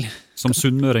godviljen til. Som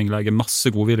sunnmøring legger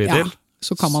masse godvilje til.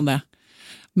 Så kan man det.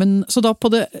 Men så da på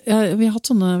det, vi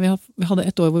hadde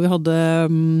et år hvor vi hadde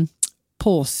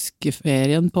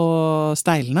påskeferien på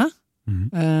Steilene,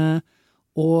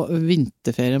 og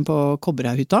vinterferien på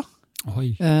Kobberhaughytta.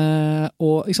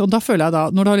 Og da føler jeg da,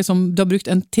 når du har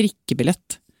brukt en trikkebillett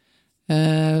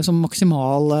som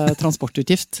maksimal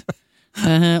transportutgift,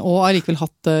 og har likevel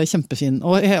hatt kjempefin,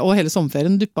 og hele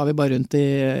sommerferien duppet vi bare rundt i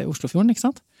Oslofjorden, ikke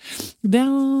sant? Det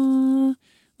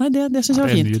synes jeg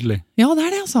var fint. Det nydelig. Ja,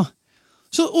 det det, altså.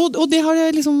 Så, og det har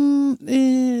liksom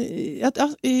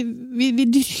vi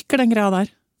dyrker den greia der.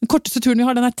 Den korteste turen vi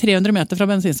har, den 300 meter fra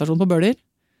bensinstasjonen på Bøler.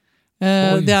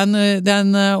 Det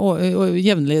en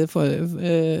jevnlig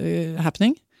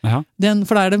happening.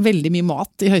 For der det veldig mye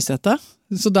mat i høysetet.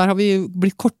 Så der har vi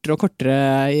blitt kortere og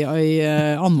kortere i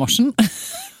anmarsjen.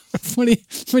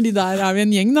 fordi der vi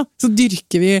en gjeng da. Så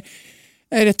dyrker vi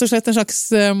rett og slett en slags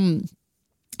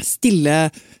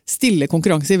stille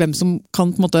konkurranse i hvem som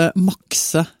kan på en måte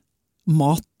makse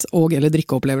mat og eller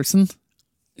drikkeopplevelsen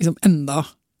liksom enda,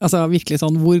 altså virkelig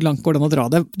sånn, hvor langt går det an å dra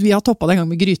det? Vi har toppet det en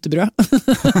gang med grytebrød.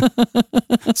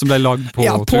 Som ble lagd på tur?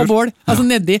 Ja, på bål, altså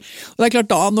nedi. Og det klart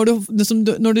da, når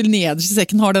du nederst i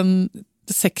sekken har den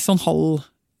 6,5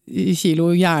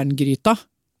 kilo jerngryta,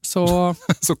 så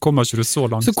kommer ikke du så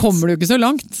langt. Så kommer du ikke så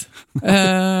langt.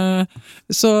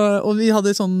 Og vi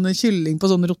hadde sånn kylling på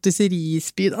sånn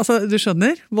rotisserie-speed. Altså, du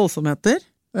skjønner, voldsomheter.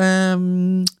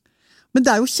 Men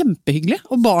det jo kjempehyggelig,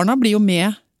 og barna blir jo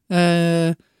med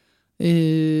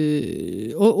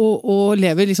og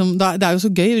lever liksom, det jo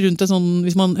så gøy rundt det sånn,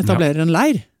 hvis man etablerer en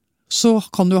leir, så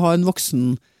kan du ha en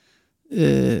voksen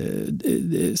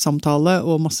samtale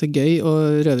og masse gøy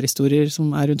og røverhistorier som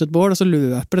rundt et bål, og så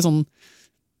løper det sånn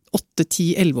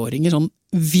 8-10-11-åringer sånn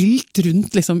vilt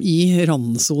rundt liksom i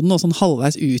randsonen og sånn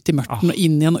halvveis ut i mørten og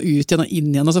inn igjen og ut igjen og inn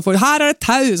igjen og så får du, her det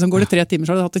tau, så går det 3 timer,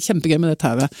 så har du hatt det kjempegøy med det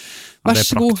tauet. Vær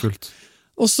så god.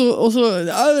 Og så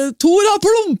Tor har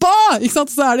plumpa! Ikke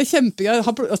sant? Så det kjempegøy.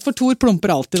 For Tor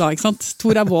plumper alltid da, ikke sant?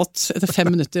 Tor våt etter 5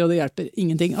 minutter og det hjelper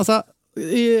ingenting. Altså,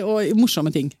 og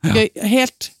morsomme ting. Gøy.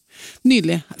 Helt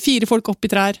nydelig. 4 folk opp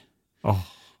i trær.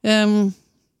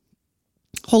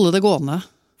 Holde det gående.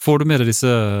 Får du med deg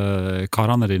disse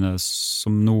karene dine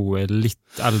som nå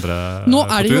litt eldre nå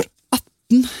det jo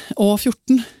 18 og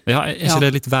 14. Ja, ikke det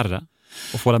litt verre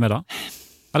å få dem med da?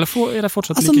 Eller det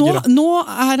fortsatt altså like gøy? Nå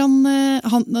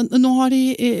nå har de,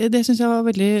 det synes jeg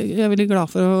er veldig glad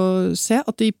for å se,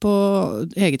 at de på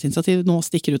eget initiativ nå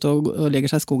stikker ut og legger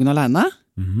seg i skogen alene.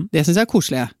 Det synes jeg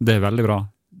koselig. Det veldig bra.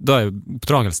 Da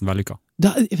oppdragelsen vellykket.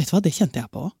 Vet du hva, det kjente jeg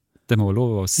på. Det må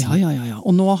lov å si. Ja.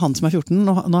 Og nå han som 14,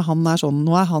 nå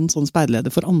han sånn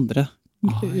speidleder for andre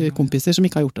kompiser som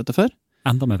ikke har gjort dette før.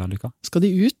 Enda mer vellykket. Skal de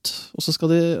ut,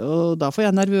 og da får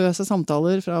jeg nervøse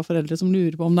samtaler fra foreldre som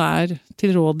lurer på om det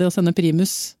tilrådelig å sende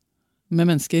primus med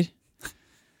mennesker.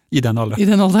 I den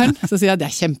alderen. Så sier jeg,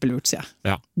 det kjempelurt, sier jeg.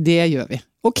 Ja. Det gjør vi.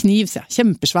 Og kniv, sier jeg.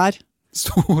 Kjempesvær.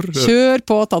 Stor. Kjør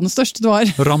på, ta den største du har.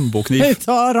 Rambo-kniv.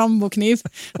 Ta Rambo-kniv.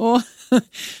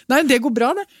 Nei, det går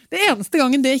bra, det. Det eneste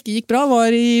gangen det ikke gikk bra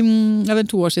var i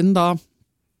 2 år siden da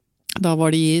Da var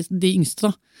de yngste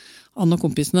da. Anne og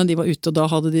kompisene, de var ute, og da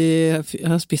hadde de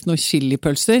spist noen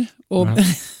chilipølser, og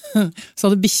så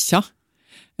hadde bikkja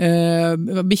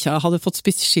hadde fått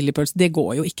spist chilipølser. Det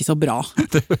går jo ikke så bra.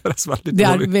 Det høres veldig Det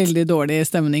dårlig ut. veldig dårlig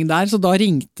stemning der, så da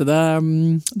ringte det,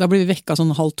 da ble vi vekket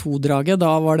sånn 1:30-draget,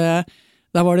 da var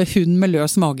det hund med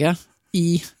løs mage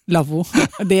i lavvo.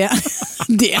 Det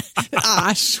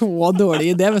så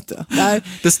dårlig idé, vet du.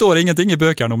 Det står ingenting i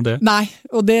bøkene om det. Nei,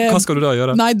 og Hva skal du da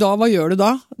gjøre? Nei, hva gjør du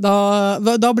da?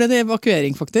 Da ble det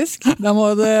evakuering, faktisk. Da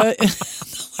var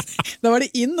det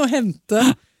inn og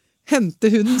hente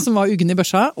hunden som var uggen i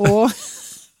børsa, og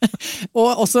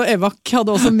også Evak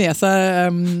hadde også med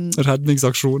seg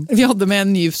Redningsaksjon. Vi hadde med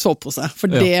en ny sovepose, for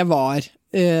det var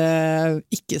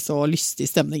ikke så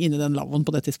lystig stemning inne i den lavvoen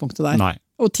på det tidspunktet der. Nei.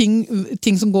 Og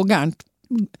ting som går gærent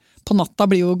på natta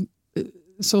blir jo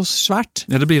så svært.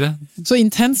 Ja, det blir det. Så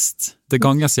intenst. Det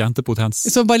ganges jentepotens.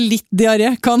 Så bare litt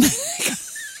diaré kan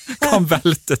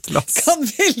velte et lass. Kan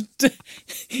velte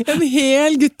en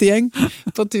hel guttegjeng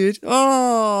på tur.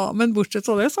 Men bortsett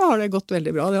fra det, så har det gått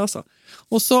veldig bra, det altså.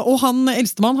 Og han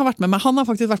eldstemann har vært med meg. Han har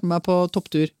faktisk vært med meg på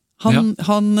topptur.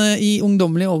 Han i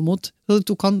ungdommelig overmot, så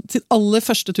tok han sin aller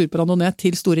første tur på randonee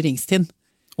til Store Ringstind.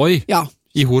 Oi, ja.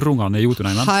 I Horrungene i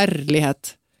Jotunheimen.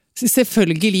 Herlighet.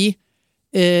 Selvfølgelig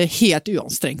helt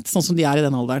uanstrengt, sånn som de i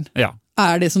den alderen. Ja.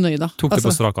 Det så nøye da? Tok det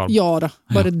på strak arm? Ja da,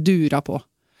 bare dura på.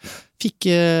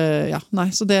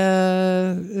 Så det...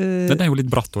 Den jo litt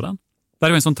bratt, den. Det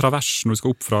jo en sånn travers når du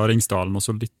skal opp fra Ringsdalen, og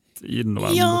så litt innover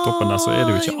mot toppen der, så det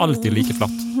jo ikke alltid like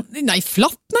flatt. Nei,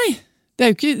 flatt, nei! Det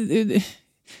jo ikke...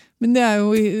 Men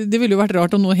det ville jo vært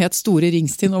rart om noe het Store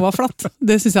Ringstind og var flatt.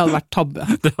 Det synes jeg hadde vært tabbe.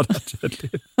 Det hadde vært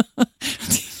kjedelig.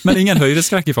 Men ingen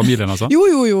høydeskrekk i familien, altså? Jo.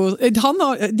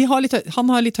 Han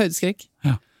har litt høydeskrekk.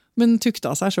 Ja. Men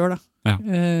tukta seg selv, da. Ja.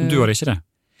 Du har ikke det?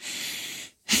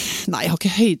 Nei, jeg har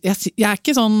ikke høyde... Jeg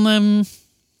ikke sånn...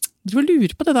 Du får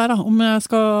lure på det der, da, om jeg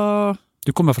skal...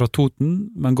 Du kommer fra Toten,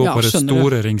 men går på det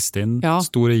Store Ringstind,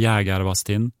 Store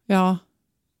Jægervasstind. Ja.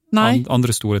 Nei.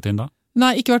 Andre store tind, da?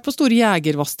 Nei, ikke vært på Store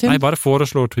Jægervasstind. Nei, bare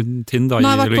foreslår tinda i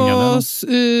Lyngen.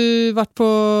 Vært på...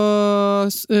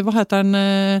 Hva heter den?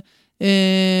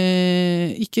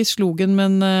 Ikke Slogen,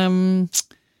 men...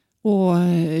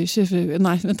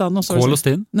 Nei, vent da.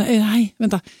 Kålåstind? Nei,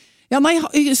 vent da. Ja, nei,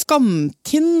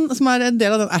 Skamtind, som en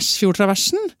del av den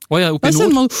Ersfjord-traversen. Oppe i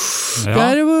nord?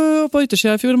 Jeg på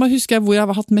yttersida i fjor, men husker jeg hvor jeg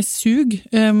har hatt mest sug.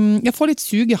 Jeg får litt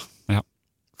sug, ja.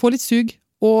 Får litt sug,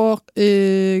 og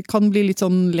kan bli litt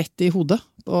sånn lett i hodet,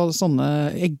 og sånne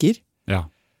egger. Ja.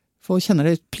 For kjenner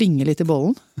det plinger litt i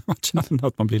bollen. Man kjenner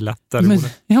at man blir lettere i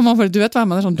hodet. Ja, du vet hva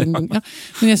jeg mener, sånn ding, ding, ja.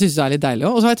 Men jeg synes det litt deilig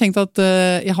også. Og så har jeg tenkt at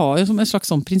jeg har jo som et slags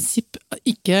sånn prinsipp,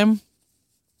 ikke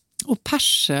å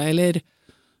perse, eller...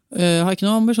 Jeg har ikke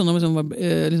noen ambisjon om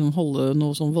liksom holde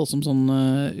noe sånn voldsomt sånn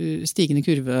stigende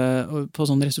kurve på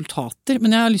sånne resultater,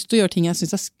 men jeg har lyst til å gjøre ting jeg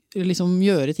synes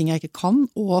gjøre ting jeg ikke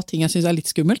kan, og ting jeg synes litt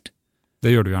skummelt.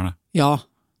 Det gjør du gjerne. Ja.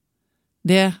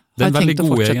 Det har jeg tenkt å fortsette med. Det en veldig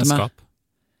god egenskap.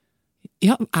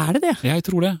 Ja, det det? Ja, jeg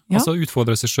tror det. Ja. Altså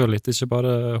utfordre seg selv litt, ikke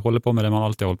bare holde på med det man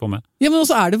alltid har holdt på med. Ja, men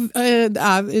også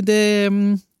det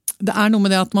noe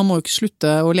med det at man må ikke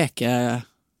slutte å leke.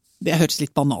 Det høres litt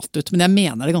banalt ut, men jeg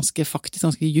mener det faktisk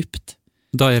ganske djupt.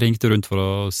 Da jeg ringte rundt for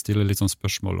å stille litt sånn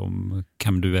spørsmål om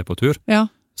hvem du på tur,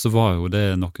 så var jo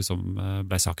det noe som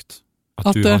ble sagt.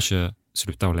 At du har ikke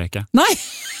sluttet å leke. Nei!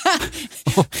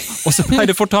 og så ble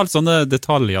det fortalt sånne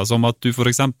detaljer, som at du for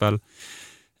eksempel,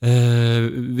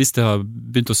 hvis det har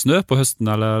begynt å snø på høsten,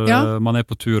 eller man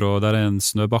på tur og der en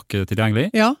snøbakke tilgjengelig,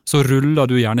 så ruller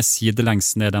du gjerne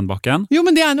sidelengs ned den bakken. Jo,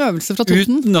 men det en øvelse fra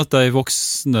Toten. Uten at de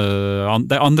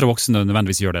andre voksne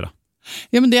nødvendigvis gjør det da.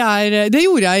 Ja, men det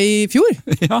gjorde jeg i fjor.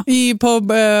 Ja.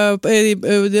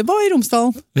 Det var i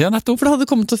Romsdalen. Ja, nettopp. For det hadde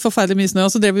kommet forferdelig mye snø,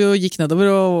 og så drev vi og gikk nedover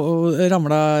og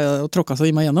ramlet og tråkket seg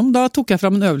i meg gjennom. Da tok jeg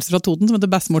fram en øvelse fra Toten som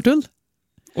heter Bassmortull.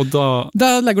 Og da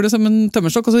legger du som en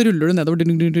tømmerstokk, og så ruller du nedover. Det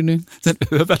en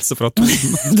øvelse fra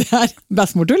Toten. Det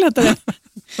Bassmortull, heter det.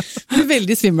 Du blir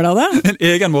veldig svimmel av det. En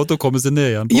egen måte å komme seg ned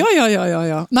igjen på.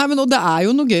 Ja. Nei, men det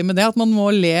jo noe gøy med det, at man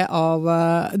må le av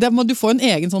du får en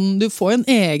egen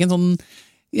sånn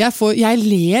jeg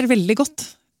ler veldig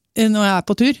godt når jeg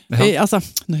på tur. Altså,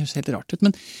 det høres helt rart ut,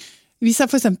 men hvis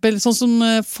jeg for eksempel, sånn som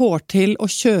får til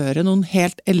å kjøre noen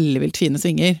helt ellevilt fine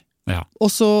svinger, og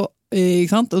så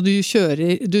ikke sant? Og du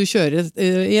kjører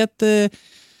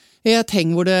i et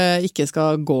heng hvor det ikke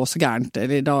skal gå så gærent,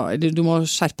 eller du må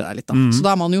skjerpe deg litt da. Så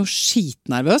da man jo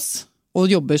skitnervøs,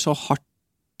 og jobber så hardt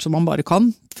som man bare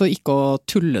kan, for ikke å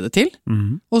tulle det til.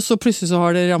 Og så plutselig så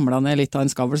har det ramlet ned litt av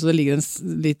en skavl, så det ligger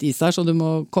litt is der, så du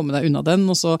må komme deg unna den,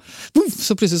 og så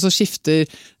plutselig så skifter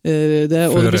det,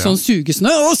 og det blir sånn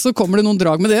sugesnø, og så kommer det noen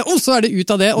drag med det, og så er det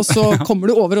ut av det, og så kommer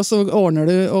du over, og så ordner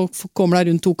du, og kommer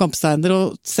deg rundt 2 kampsteiner,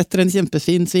 og setter en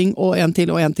kjempefin sving, og en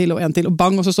til, og en til, og en til, og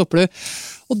bang, og så stopper du.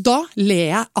 Og da ler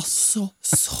jeg altså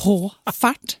så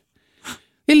fælt.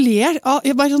 Jeg ler av,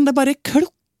 det bare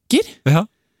klukker. Ja.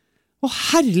 Og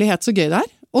herlighet så gøy det er.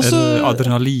 Også,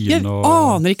 adrenalin og... Jeg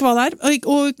aner ikke hva det er.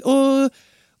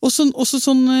 Også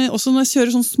når jeg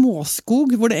kjører sånn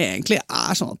småskog, hvor det egentlig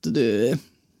er sånn at du...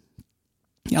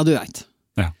 Ja, du vet.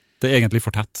 Ja, det er egentlig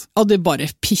for tett. Og det bare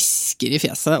pisker i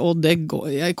fjeset, og det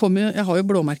går... Jeg har jo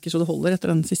blåmerker så det holder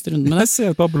etter den siste runden med det. Jeg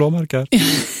ser bare blåmerker.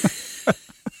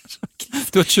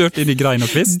 Du har kjørt inn i grein og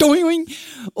kvist. Doing!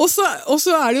 Og så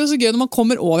er det jo så gøy når man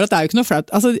kommer over at det er jo ikke noe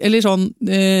flaut. Altså, eller sånn,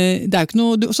 det er jo ikke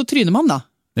noe... Og så tryner man da.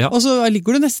 Ja. Og så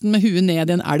ligger du nesten med huet ned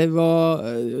i en elv,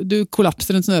 og du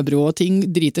kollapser en snøbro, og ting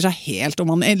driter seg helt, og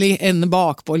man ender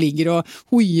bakpå og ligger og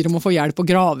hoier om å få hjelp og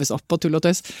graves opp og tull og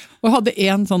tøys. Og jeg hadde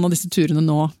en sånn av disse turene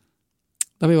nå,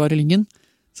 da vi var i Lyngen,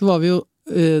 så var vi jo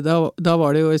da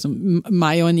var det jo liksom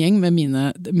meg og en gjeng med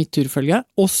mitt turfølge,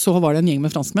 og så var det en gjeng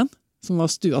med franskmenn som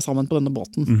var stua sammen på denne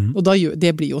båten. Og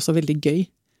det blir jo også veldig gøy.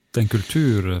 Det er en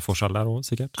kulturforskjell der også,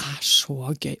 sikkert. Det er så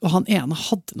gøy. Og han ene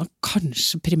hadde nok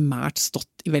kanskje primært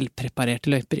stått i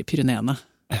velpreparerte løyper i Pyreneene.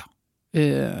 Ja.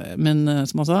 Men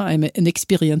som han sa, en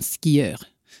experienced skier.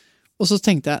 Og så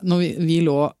tenkte jeg, når vi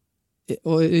lå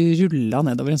og rullet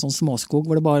nedover en sånn småskog,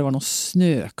 hvor det bare var noe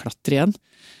snøklatre igjen,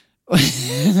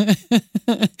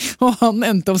 og han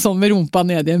endte opp sånn med rumpa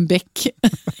ned i en bekk.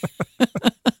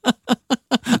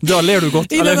 Da ler du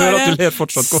godt, eller jeg hører at du ler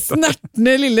fortsatt godt.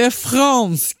 Snertne lille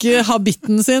franske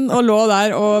habitten sin, og lå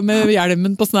der og med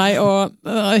hjelmen på snei, og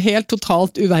helt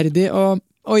totalt uverdig,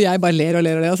 og jeg bare ler og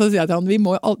ler og ler, og så sier jeg til han, vi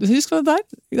må alltid huske det der,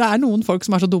 det er noen folk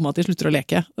som er så dumme at de slutter å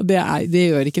leke, og det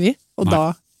gjør ikke vi, og Nei. Da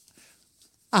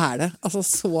er det altså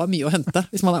så mye å hente,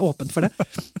 hvis man er åpen for det.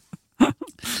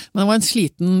 Men det var en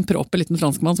sliten, liten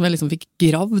franskmann som jeg liksom fikk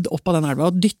gravd opp av den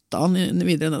elva og dyttet han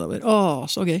videre nedover. Åh,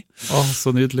 så gøy. Åh, så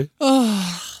nydelig.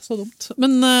 Åh, så dumt.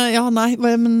 Men ja, nei.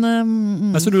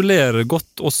 Men så du ler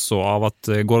godt også av at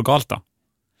det går galt da?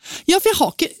 Ja,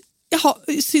 for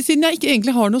siden jeg ikke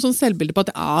egentlig har noe sånn selvbilde på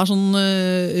at jeg er sånn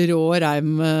rå,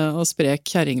 reim og sprek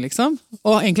kjerring, liksom,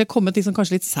 og egentlig kommet liksom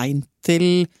kanskje litt sent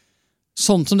til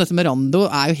sånn som dette med rando,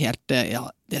 er jo helt, ja,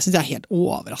 det synes jeg er helt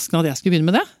overraskende at jeg skulle begynne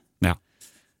med det. Ja.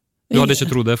 Du hadde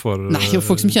ikke trodd det for... Nei, og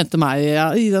folk som kjente meg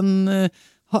i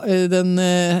den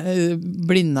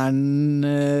Blindern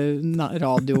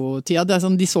radiotida, det er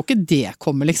sånn, de så ikke det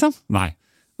komme, liksom. Nei.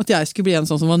 At jeg skulle bli en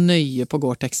sånn som var nøye på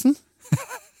Gore-Texen,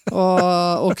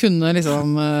 og kunne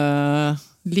liksom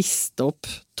liste opp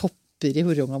topper i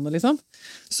horrongene, liksom.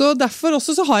 Så derfor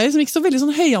også så har jeg liksom ikke så veldig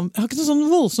sånn høy... Jeg har ikke noe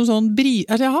sånn voldsom sånn... Jeg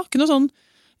har ikke noe sånn...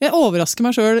 Jeg overrasker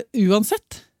meg selv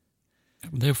uansett. Ja,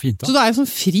 men det er jo fint da. Så da er jeg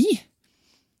sånn fri.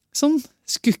 Sånn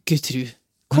skukketru.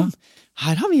 Kom,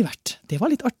 her har vi vært. Det var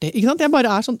litt artig. Ikke sant? Jeg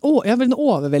bare er sånn, jeg er veldig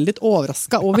overveldet,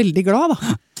 overrasket og veldig glad da.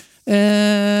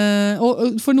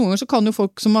 Og for noen ganger så kan jo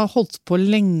folk som har holdt på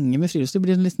lenge med friluftsliv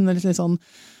bli litt sånn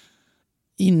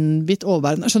innbitt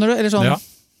overbærende. Skjønner du? Eller sånn... Ja,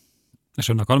 jeg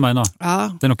skjønner hva du mener.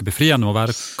 Ja. Det er noe befriende å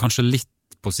være kanskje litt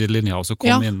på sidelinja, og så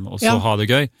komme inn, og så ha det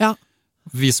gøy. Ja.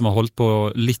 Vi som har holdt på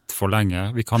litt for lenge,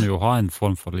 vi kan jo ha en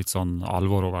form for litt sånn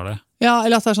alvor over det. Ja,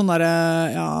 eller at det er sånn der,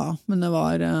 ja, men det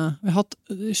var, vi har hatt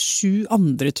 7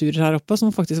 andre turer her oppe som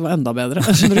faktisk var enda bedre.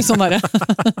 Skjønner du, sånn der?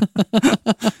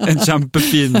 En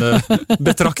kjempefin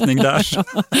betraktning der.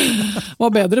 Det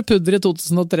var bedre pudder i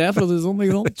 2003, for å si sånn,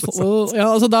 ikke sant? Og, ja,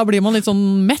 altså da blir man litt sånn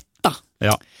mett da.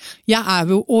 Ja. Jeg er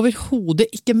jo overhodet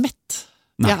ikke mett.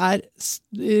 Nei. Jeg er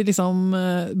liksom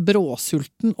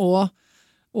bråsulten og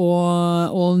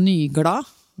nyglad.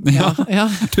 Ja, ja.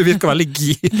 Du virker veldig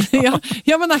gir.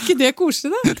 Ja, men er ikke det koselig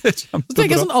da? Det er kjempebra. Så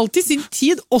tenker jeg sånn alltid sin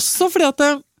tid, også fordi at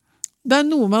det er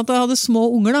noe med at jeg hadde små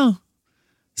unger da.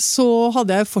 Så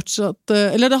hadde jeg fortsatt,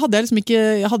 eller det hadde jeg liksom ikke,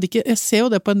 jeg ser jo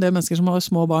det på en del mennesker som har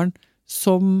små barn,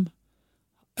 som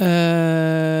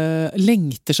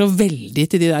lengter så veldig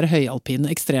til de der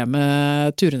høyalpine, ekstreme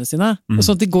turene sine. Og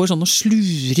sånn at de går sånn og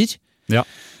slurer. Ja,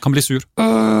 kan bli sur.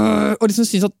 Og liksom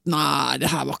synes at, nei, det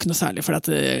her var ikke noe særlig, for at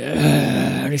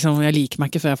liksom, jeg liker meg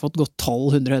ikke før jeg har fått gått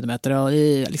 1200 høydemeter, og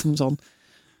liksom sånn,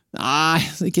 nei,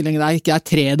 ikke lenger, det er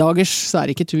 3 dagers, så er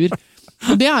det ikke tur.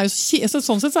 Og det er jo,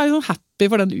 sånn sett så er jeg sånn happy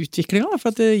for den utviklingen, for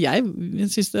at jeg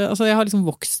synes det, altså jeg har liksom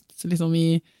vokst liksom i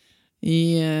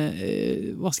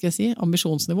hva skal jeg si,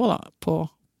 ambisjonsnivå da,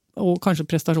 og kanskje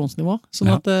prestasjonsnivå,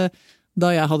 sånn at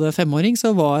da jeg hadde 5-åring,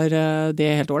 så var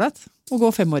det helt ålreit å gå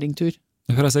 5-åringtur.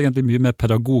 Det høres egentlig mye mer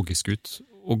pedagogisk ut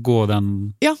å gå den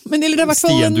ja, men eller det er i hvert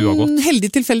fall en heldig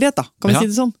tilfeldighet, da, kan vi si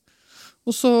det sånn.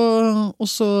 Og så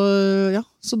ja,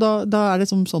 så da er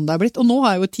det sånn det er blitt. Og nå har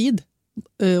jeg jo tid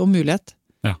og mulighet,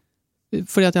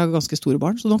 fordi at jeg har ganske store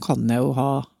barn, så nå kan jeg jo ha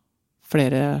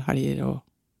flere helger og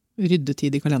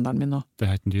ryddetid i kalenderen min. Det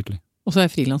er helt nydelig. Og så er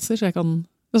jeg freelancer, så kan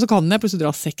jeg plutselig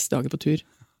dra 6 dager på tur.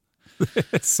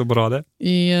 Det er så bra det.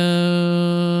 I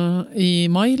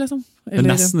mai, liksom.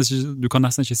 Du kan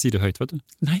nesten ikke si det høyt, vet du.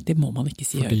 Nei, det må man ikke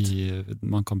si høyt. Fordi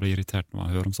man kan bli irritert når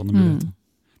man hører om sånne muligheter.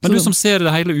 Men du som ser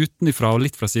det hele utenifra og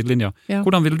litt fra sidelinja,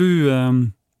 hvordan vil du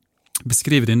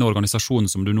beskrive denne organisasjonen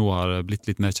som du nå har blitt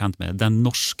litt mer kjent med, Den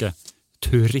norske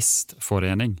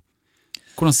turistforening?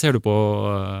 Hvordan ser du på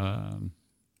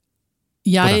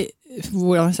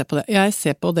hvordan jeg ser på det? Jeg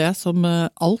ser på det som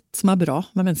alt som er bra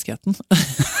med menneskeheten.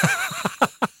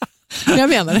 Jeg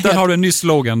mener det. Der har du en ny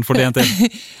slogan for DNT.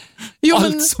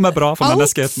 Alt som er bra for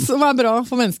menneskeheten. Alt som er bra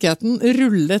for menneskeheten,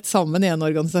 rullet sammen i en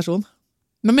organisasjon.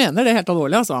 Men mener det helt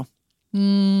alvorlig, altså.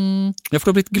 Ja, for du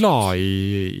har blitt glad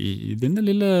i denne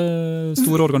lille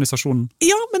store organisasjonen.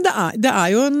 Ja, men det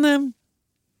er jo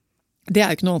det er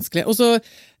jo ikke noe vanskelig. Og så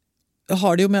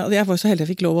har det jo med, jeg var så heldig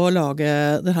jeg fikk lov å lage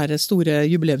det her store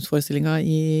jubileumsforestillingen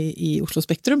i Oslo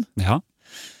Spektrum. Ja.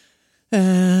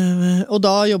 Og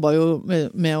da jobbet jeg jo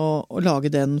med å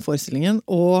lage den forestillingen,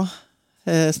 og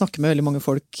snakke med veldig mange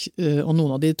folk, og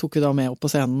noen av de tok vi da med opp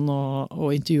på scenen og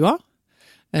intervjuet.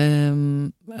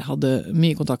 Jeg hadde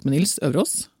mye kontakt med Nils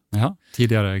Øverås. Ja,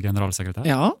 tidligere generalsekretær.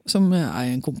 Ja, som er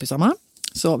en kompis av meg.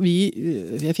 Så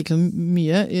jeg fikk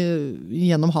mye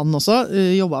gjennom han også,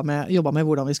 jobbet med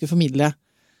hvordan vi skulle formidle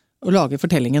og lage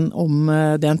fortellingen om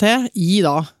DNT i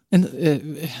da en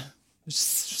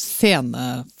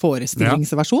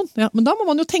sceneforestillingsversjon. Ja, men da må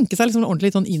man jo tenke seg liksom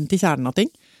ordentlig sånn inn til kjernen av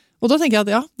ting. Og da tenker jeg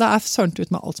at ja, det er sønt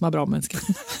ut med alt som er bra med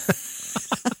menneskeheten.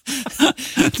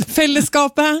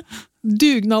 Fellesskapet,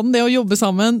 dugnaden, det å jobbe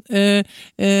sammen,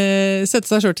 sette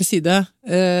seg selv til side,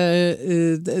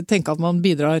 tenke at man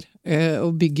bidrar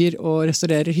og bygger og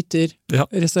restaurerer hytter,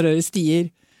 restaurerer stier,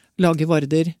 lager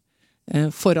varder,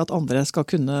 for at andre skal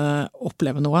kunne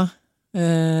oppleve noe.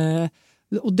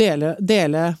 Og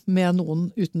dele med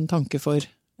noen uten tanke for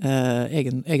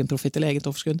egen profitt eller eget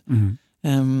overskudd.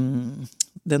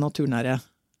 Det naturnære,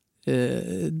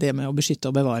 det med å beskytte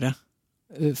og bevare,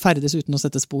 ferdes uten å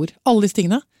sette spor. Alle disse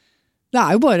tingene. Det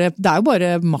er jo bare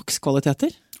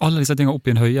makskvaliteter. Alle disse tingene opp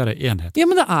i en høyere enhet. Ja,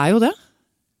 men det er jo det.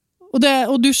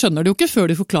 Og du skjønner det jo ikke før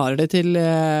du forklarer det til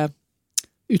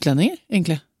utlendinger,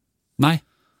 egentlig. Nei.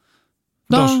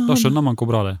 Da skjønner man hvor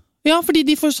bra det er. Ja, fordi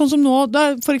de får sånn som nå,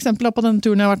 for eksempel på den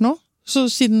turen jeg har vært nå, så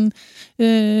siden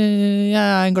jeg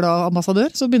er en glad ambassadør,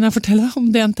 så begynner jeg å fortelle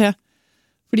om DNT.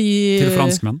 Til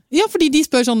franskmenn? Ja, fordi de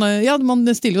spør sånn, ja, man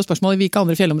stiller jo spørsmål i hvilke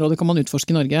andre fjellområder kan man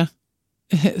utforske i Norge.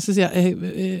 Så sier jeg,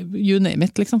 you name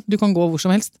it, liksom. Du kan gå hvor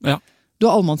som helst. Ja. Du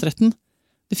har allemannsretten.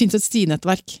 Det finnes et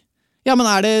stinettverk. Ja, men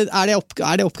er det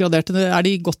oppgradert? Er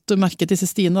de godt merket disse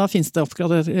stiene? Da finnes det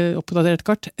oppgradert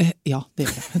kart? Ja, det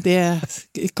gjør det.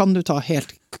 Det kan du ta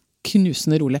helt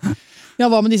knusende rolig. Ja,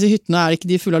 hva med disse hyttene? Er ikke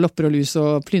de fulle av lopper og lus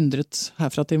og plyndret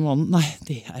herfra til månen? Nei,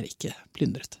 de er ikke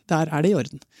plyndret. Der er det i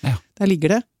orden. Ja. Der ligger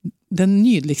det den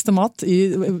nydeligste mat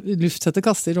i luftsette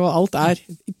kasser, og alt er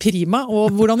prima.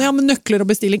 Og hvordan, ja, med nøkler og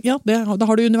bestilling. Ja, da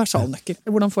har du universalnøkkel.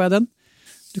 Hvordan får jeg den?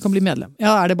 Du kan bli medlem.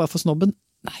 Ja, er det bare for snobben?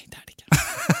 Nei, det er det ikke.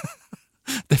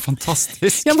 Det er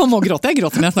fantastisk. Ja, man må gråte. Jeg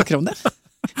gråter når jeg snakker om det.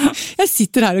 Jeg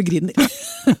sitter her og griner.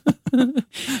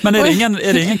 Men er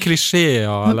det ingen klisjéer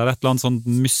eller et eller annet sånn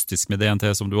mystisk med DNT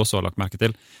som du også har lagt merke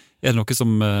til? Er det noe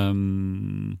som er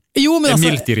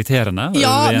mildt irriterende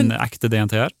ved en ekte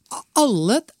DNT-er?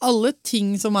 Alle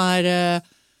ting som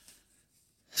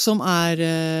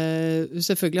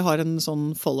selvfølgelig har en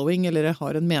sånn following, eller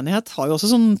har en menighet, har jo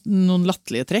også noen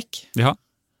latterlige trekk. Ja.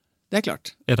 Det er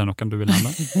klart. Er det noen du vil nevne?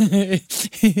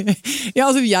 Ja,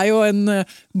 altså jeg og en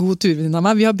god turvenninne av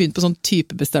meg, vi har begynt på sånn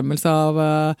typebestemmelse av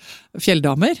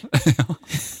fjelldamer. Ja.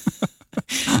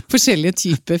 Forskjellige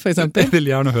typer, for eksempel. Jeg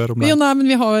vil gjerne høre om det. Ja, nei, men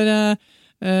vi har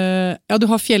du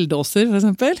har fjelldåser, for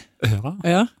eksempel.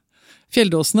 Ja.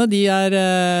 Fjelldåsene, de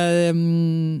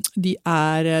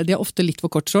er ofte litt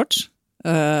for kort shorts.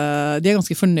 De er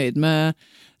ganske fornøyd med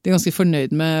på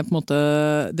en måte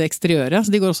det eksteriøret,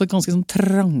 så de går også ganske sånn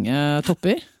trange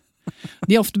topper.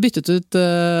 De har ofte byttet ut,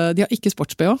 de har ikke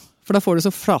sports-BH, for da får du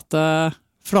så flate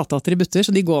attributter,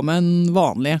 så de går med en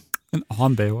vanlig en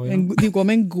annen BH, ja. De går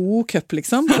med en god cup,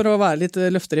 liksom, for å være litt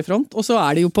løfter i front. Og så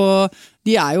er de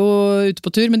er jo ute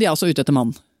på tur, men de er også ute etter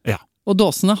mann. Ja. Og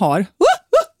dåsene har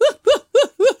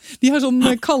de har sånn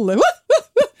kalde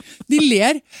De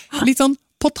ler litt sånn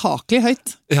påtakelig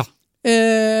høyt. Ja.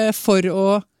 For å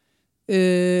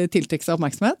tiltrekke seg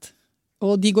oppmerksomhet.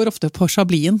 Og de går ofte på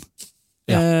Chablisen.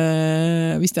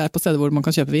 Hvis det på steder hvor man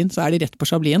kan kjøpe vin, så de rett på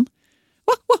Chablisen.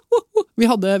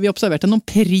 Vi observerte noen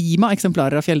prima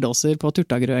eksemplarer av fjelldåser på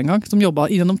Turtagrø en gang, som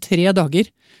jobbet gjennom 3 dager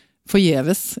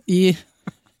forgjeves i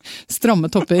stramme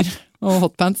topper og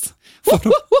hotpants.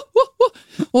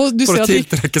 Og du ser at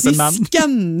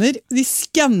de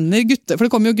skanner gutter, for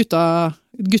det kommer jo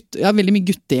veldig mye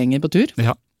guttegjenger på tur.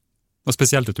 Ja, og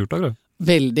spesielt i Turtagrø.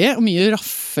 Veldig, og mye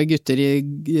raffe gutter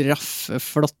i raffe,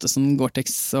 flotte sånn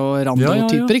Gore-Tex og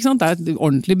Rando-typer, ikke sant? Det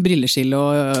ordentlig brilleskill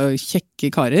og kjekke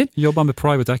karer. Jobber med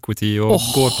private equity og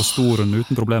går på storen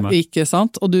uten problemer. Ikke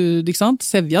sant? Og ikke sant?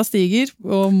 Sevja stiger,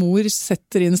 og mor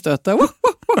setter inn støtet.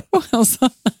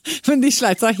 Altså, men de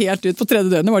sleit seg helt ut. På 3.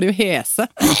 døgnet var de jo hese.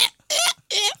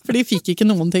 For de fikk ikke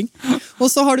noen ting. Og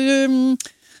så har du,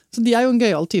 så de jo en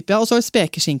gøyal type, ja. Og så har du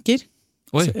spekeskinker.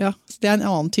 Oi. Så, ja, så det en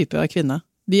annen type av kvinne.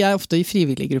 De ofte i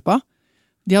frivilliggruppa.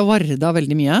 De har varda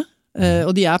veldig mye,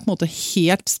 og de på en måte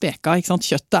helt speka, ikke sant?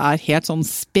 Kjøttet helt sånn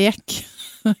spek.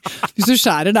 Hvis du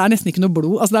skjærer, det nesten ikke noe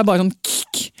blod, altså det bare sånn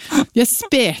kikk. De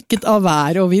speket av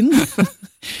vær og vind.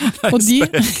 Og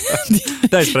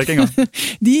det sprekinga.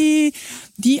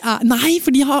 Nei,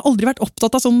 for de har aldri vært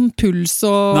opptatt av sånn puls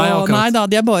og... Nei da,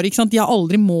 de bare, ikke sant? De har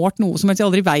aldri målt noe som helst, de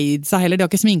har aldri veid seg heller, de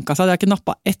har ikke sminka seg, de har ikke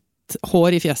nappet ett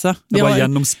hår i fjeset. Det var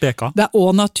gjennomspeka. Det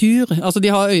også natur. Altså, de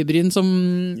har øyebryn som,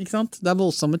 ikke sant? Det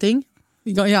voldsomme ting.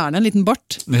 Gjerne en liten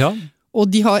bart. Ja. Og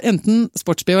de har enten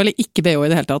sports-BH eller ikke BH i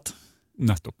det hele tatt.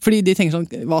 Nettopp. Fordi de tenker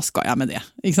sånn, hva skal jeg med det?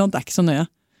 Ikke sant? Det ikke så nøye.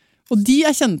 Og de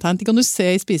kjennetegnet, de kan du se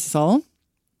i spisesalen.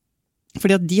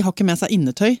 Fordi at de har ikke med seg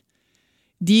innetøy.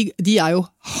 De jo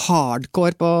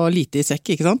hardcore på lite i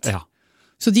sekk, ikke sant? Ja.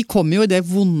 Så de kommer jo i det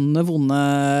vonde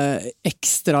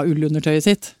ekstra ullundertøyet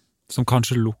sitt. Som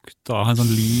kanskje lukter en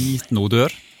sånn liten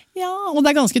odør. Ja, og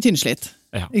det ganske tynnslitt.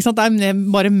 Ja. Ikke sant? Det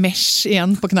bare mesh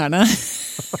igjen på knærne.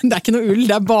 Det ikke noe ull,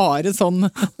 det bare sånn.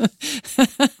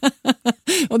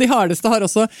 Og de hardeste har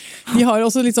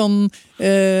også litt sånn,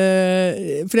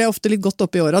 for det ofte litt godt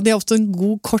opp i åra, de har ofte en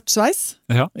god kort sveis,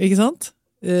 ikke sant?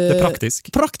 Det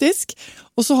praktisk. Praktisk.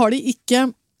 Og så har de ikke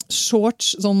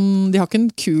shorts, sånn, de har ikke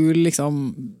en kul, liksom,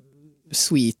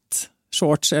 sweet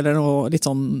shorts, eller noe litt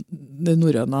sånn det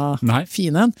norrøna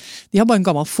fine. De har bare en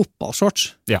gammel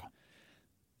fotballshorts. Ja.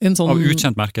 En sånn, av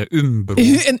ukjent merke, Umbro.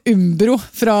 En Umbro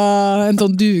fra en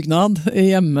sånn dugnad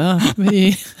hjemme i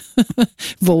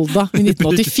Volda i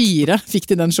 1984 fikk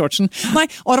de den shortsen. Nei,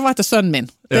 det var etter sønnen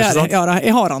min. Jeg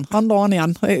har han la han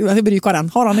igjen. Jeg bruker den.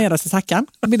 Har han nederst i sekken.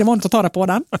 Da blir det vanlig å ta det på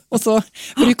den. Og så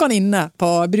bruker han inne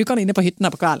på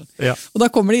hyttene på kvelden. Ja. Og da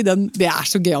kommer de i den, det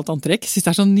så gøyalt antrekk. Jeg synes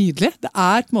det så nydelig. Det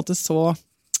på en måte så...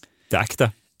 Det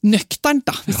ekte. Nøkternt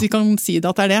da, hvis vi kan si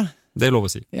det at det det. Det lov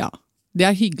å si. Ja. Det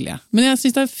hyggelig. Men jeg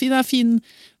synes det fin,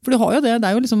 for du har jo det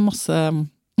er jo liksom masse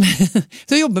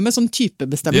så jeg jobber med sånn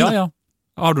typebestemmelse. Ja.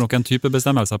 Har du noen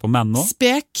typebestemmelser på menn nå?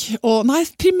 Spek, nei,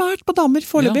 primært på damer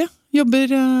foreløpig. Ja. Jobber,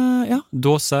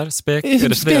 Dåser, spek,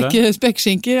 det flere?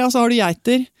 Spekeskinker, og så har du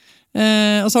geiter.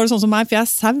 Og så har du sånn som meg, for jeg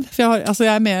sau. For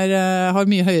jeg har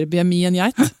mye høyere BMI enn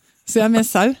geit, så jeg mer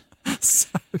sau.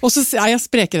 Og så jeg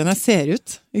sprekere enn jeg ser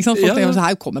ut. Ikke sant? Folk tenker,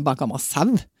 her kommer bare gammel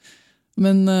sau.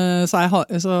 Men så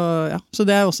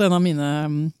det også en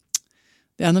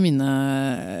av mine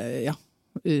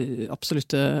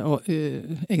absolutte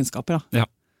egenskaper da. Ja.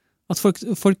 At folk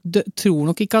tror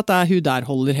nok ikke at hun der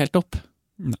holder helt opp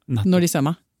når de ser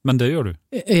meg. Men det gjør du.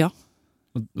 Ja.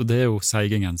 Og det jo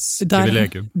seigingens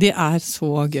privilegium. Det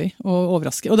så gøy og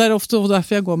overraskende. Og det ofte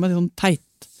derfor jeg går med sånn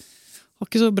teit. Har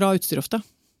ikke så bra utstyr ofte.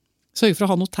 Sørger for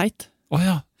å ha noe teit.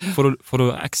 Ja, for å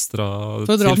ekstra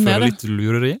tilføre litt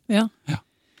lureri? Ja.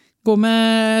 Gå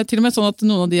med, til og med sånn at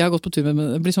noen av de jeg har gått på tur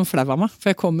med blir sånn flau av meg, for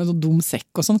jeg kommer med sånn dum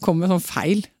sekk og sånn, kommer med sånn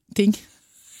feil ting.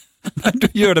 Nei, du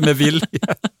gjør det med vilje.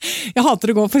 Jeg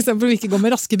hater å gå, for eksempel, ikke gå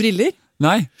med raske briller.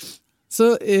 Nei.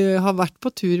 Så jeg har vært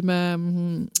på tur med...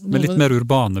 Med litt mer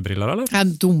urbane briller, eller? Ja,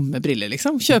 dumme briller,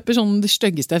 liksom. Kjøper sånn det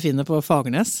styggeste jeg finner på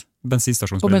Fagernes.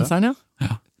 Bensinstasjonsbriller? På benseren,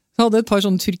 ja. Jeg hadde et par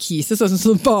sånne turkise,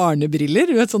 sånne barnebriller,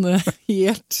 du vet, sånne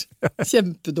helt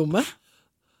kjempedumme.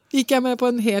 Gikk jeg med på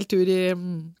en hel tur i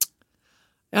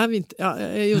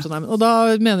Jotunheim, og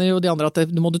da mener jo de andre at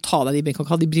du må ta deg de, kan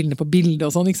ikke ha de brillene på bildet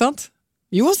og sånn, ikke sant?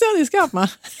 Jo, sier jeg, de skal jeg ha på meg.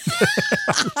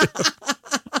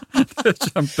 Det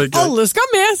kjempegøy. Alle skal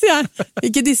med, sier jeg.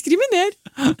 Ikke diskriminer.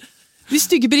 De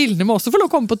stygge brillene må også få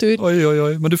lov å komme på tur.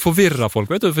 Oi. Men du forvirrer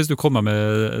folk, vet du, hvis du kommer med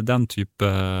den type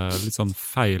litt sånn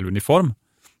feil uniform.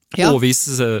 Ja. Og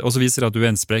så viser det at du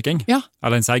en spreking,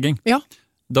 eller en seiging. Ja.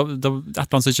 Da et eller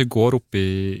annet som ikke går opp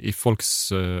i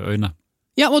folks øyne.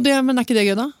 Ja, men er ikke det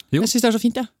gøy da? Jo. Jeg synes det så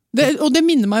fint, ja. Og det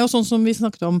minner meg jo sånn som vi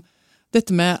snakket om,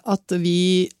 dette med at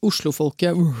vi,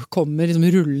 Oslo-folket, kommer liksom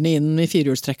rullende inn i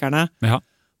firehjulstrekkerne Ja.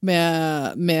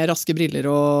 med raske briller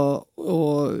og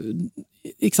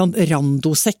ikke sant,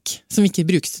 randosekk, som ikke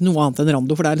brukes til noe annet enn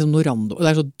rando, for det liksom noe rando, og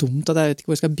det så dumt at jeg vet ikke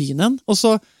hvor jeg skal begynne hen.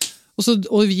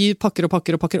 Og vi pakker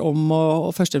om,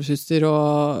 og førstehjelpsutstyr,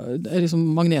 og liksom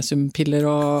magnesiumpiller,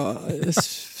 og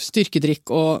styrkedrikk,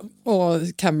 og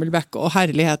camelback, og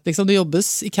herlighet, liksom. Det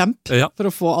jobbes i camp for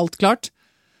å få alt klart.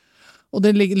 Og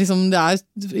det liksom,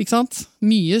 ikke sant?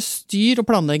 Mye styr og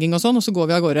planlegging og sånn, og så går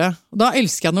vi av gårde. Og da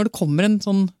elsker jeg når det kommer en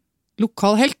sånn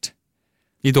lokal helt.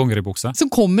 I dongeribuksa? Som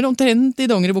kommer omtrent i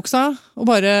dongeribuksa, og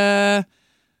bare...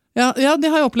 Ja, det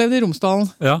har jeg opplevd i Romsdalen.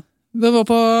 Ja. Vi var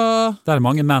på... Det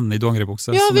mange menn i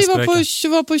dongeribuksa. Ja, vi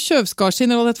var på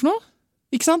Kjøvskarsin, eller hva det for noe.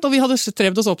 Ikke sant? Og vi hadde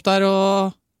strevet oss opp der,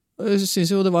 og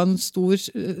synes jo det var en stor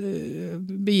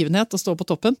begivenhet å stå på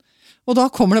toppen. Og da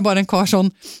kommer det bare en kar sånn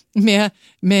med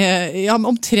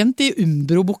omtrent i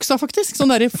Umbro-buksa faktisk,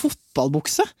 sånn der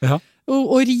fotballbukse. Ja.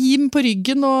 Og rim på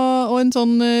ryggen, og en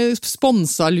sånn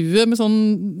sponsalue med sånn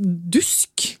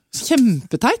dusk.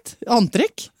 Kjempeteit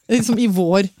antrekk, liksom i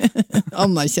vår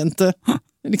anerkjente,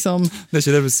 liksom. Det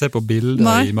ikke det du ser på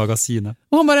bilder i magasinet.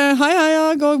 Og han bare, hei,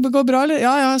 går bra, eller?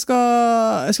 Ja, jeg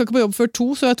skal ikke på jobb før 2,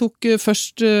 så jeg tok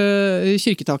først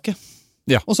kirketaket.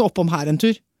 Ja. Og så oppom her en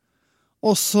tur.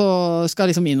 Og så skal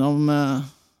jeg liksom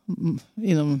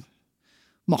innom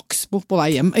Maxbo på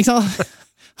vei hjem, ikke sant?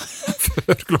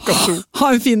 Før klokka 2. Ha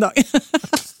en fin dag.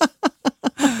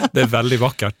 Det veldig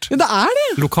vakkert. Det det.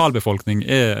 Lokalbefolkning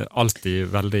alltid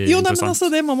veldig interessant. Interessant. Men altså,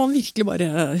 det må man virkelig bare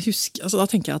huske. Altså, da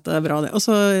tenker jeg at det bra det. Og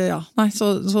så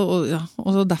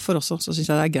derfor også, så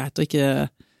synes jeg det greit å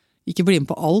ikke bli med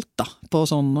på alt da. På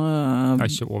sånn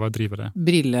ikke overdrive det.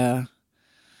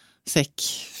 Brillesekk.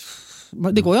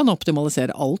 Det går jo an å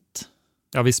optimalisere alt.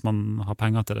 Ja, hvis man har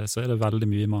penger til det, så det veldig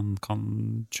mye man kan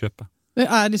kjøpe. Det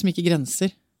liksom ikke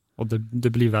grenser. Og det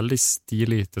blir veldig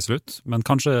stilig til slutt, men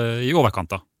kanskje i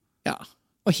overkant da. Ja,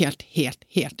 og helt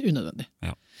unødvendig.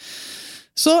 Ja.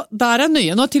 Så der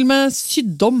nøye. Nå til og med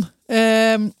sydd om.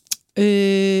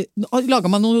 Lager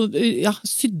man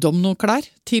sydd om noe klær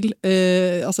til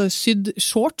altså sydd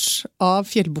shorts av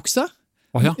fjellbukse.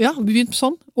 Ja, begynt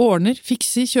sånn. Ordner,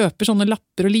 fikser, kjøper sånne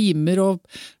lapper og limer og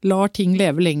lar ting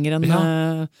leve lenger enn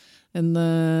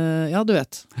du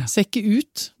vet. Ser ikke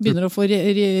ut. Begynner å få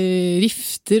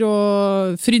rifter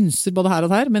og frynser både her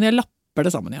og der, men jeg lapper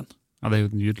det sammen igjen. Ja, det jo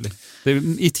nydelig. Det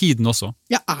i tiden også.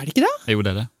 Ja, det ikke det? Jo,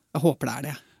 det det. Jeg håper det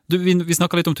det. Du, vi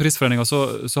snakket litt om turistforeninger,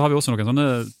 så har vi også noen sånne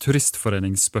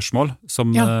turistforeningsspørsmål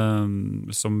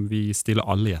som vi stiller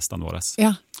alle gjestene våre.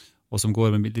 Ja. Og som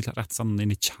går litt rett sånn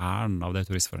inn i kjernen av det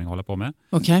turistforeningen holder på med.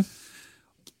 Ok.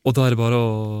 Og da det bare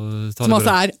å ta som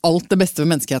altså alt det beste ved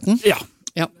menneskeheten? Ja.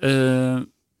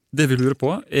 Det vi lurer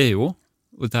på jo,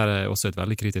 og dette også et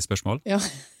veldig kritisk spørsmål,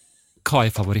 hva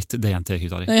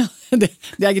favoritt-DNT-hytta di? Ja, det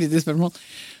kritisk spørsmål.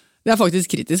 Det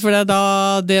faktisk kritisk, for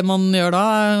det man gjør da,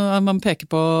 man peker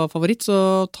på favoritt,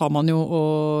 så tar man jo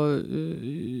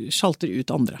og sjalter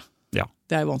ut andre. Ja.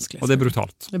 Det jo vanskelig. Og det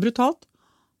brutalt. Det brutalt.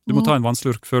 Du må ta en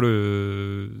vannslurk før du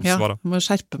svarer. Ja, må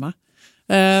skjerpe meg.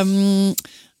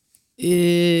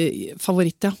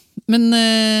 Favoritt, ja. Men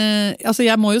altså,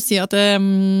 jeg må jo si at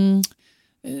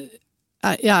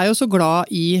jeg jo så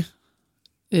glad i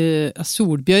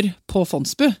solbjørn på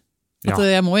Fondsbu. At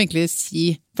jeg må egentlig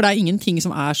si, for det ingenting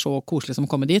som så koselig som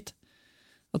å komme dit.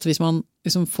 At hvis man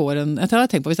liksom får jeg har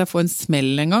tenkt på hvis jeg får en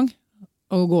smell en gang,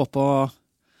 og gå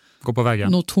på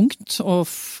veggen. Noe tungt og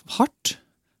hardt,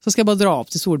 så skal jeg bare dra opp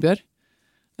til Solbjørn.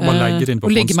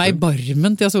 Og legge meg i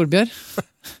barmen til Solbjørn.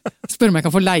 Spør om jeg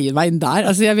kan få leie meg inn der.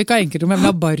 Altså, jeg vil ikke ha enkelt om jeg vil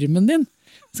ha barmen din.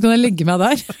 Så kan jeg legge meg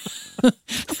der.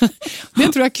 Det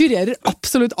tror jeg kurerer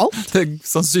absolutt alt. Det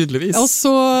sannsynligvis.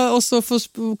 Og så få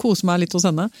kose meg litt hos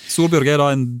henne. Solbjørg da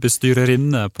en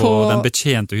bestyrerinne på den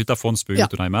betjente hytta Fondsbu i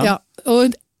Jotunheimen. Ja,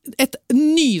 og et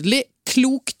nydelig,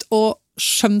 klokt og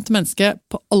skjønt menneske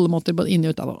på alle måter, både inn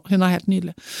og ut av det. Hun helt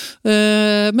nydelig.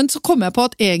 Men så kom jeg på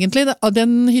at egentlig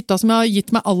den hytta som har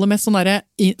gitt meg aller mest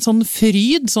sånn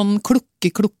fryd, sånn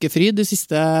klukkefryd det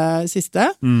siste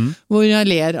hvor jeg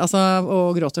ler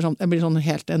og gråter sånn, jeg blir sånn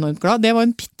helt enormt glad. Det var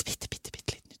en bitte liten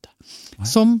hytte.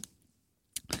 Som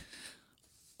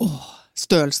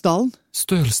Stølsdalen.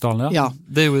 Stølsdalen, ja.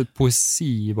 Det jo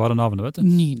poesi bare navnet, vet du.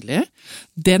 Nydelig.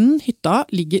 Den hytta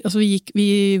ligger, altså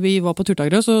vi var på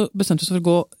Turtagrø, så bestemte vi oss for å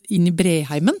gå inn i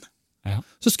Breheimen. Ja.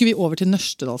 Så skulle vi over til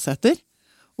Nørstedalseter.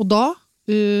 Og da,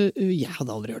 jeg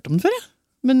hadde aldri hørt om den før, jeg.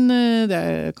 men det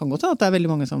kan godt være at det er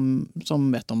veldig mange som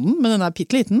vet om den, men den er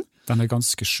pitteliten. Den er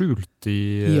ganske skjult i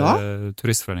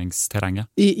turistforeningsterrenget.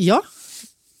 Ja,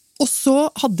 og så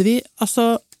hadde vi altså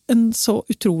en så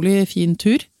utrolig fin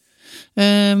tur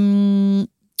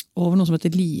over noe som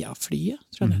heter Liaflyet,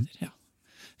 tror jeg det heter, ja.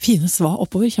 Fine sva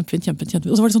oppover, kjempefint.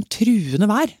 Og så var det sånn truende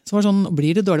vær. Så var det sånn,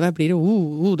 blir det dårlig vær, blir det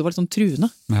det var litt sånn truende.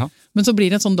 Ja. Men så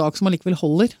blir det en sånn dag som man likevel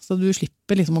holder, så du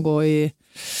slipper liksom å gå i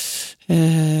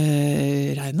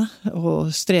regnet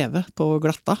og streve på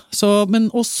glatta.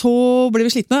 Og så ble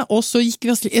vi slitne, og så gikk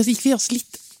vi oss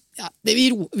litt, ja,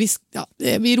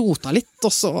 vi rota litt,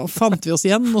 og så fant vi oss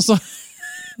igjen, og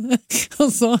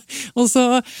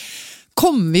så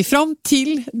kom vi fram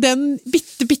til den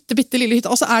bitte lille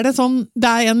hytta, og så er det sånn, det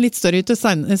er en litt større hytte,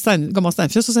 gammel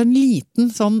steinfjøs, og så er det en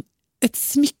liten sånn, et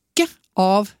smykke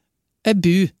av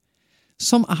bu,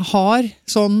 som har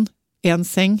sånn en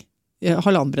seng,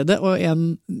 halvannbredde og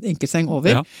en enkelseng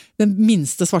over, den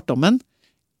minste svartommen,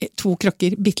 2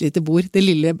 krakker, bittelite bord, det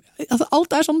lille, altså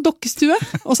alt er sånn dokkestue,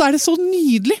 og så er det så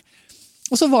nydelig,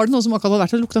 og så var det noe som akkurat hadde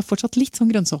vært, det lukta fortsatt litt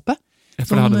sånn grønnsåpe,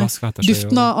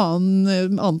 duften av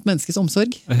annet menneskes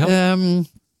omsorg.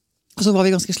 Og så var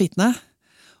vi ganske slitne.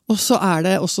 Og så er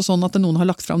det også sånn at noen har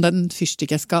lagt frem den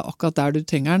fyrstikkeska akkurat der du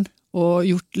trenger den, og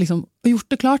gjort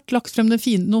det klart, lagt frem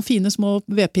noen fine små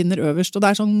vedpinner øverst, og det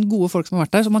er sånn gode folk som har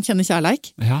vært der, så man kjenner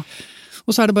kjærleik. Ja.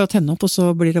 Og så er det bare å tenne opp, og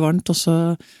så blir det varmt, og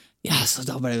så så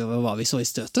da var vi så i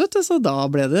støtet, vet du, så da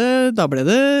ble det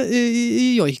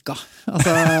joika.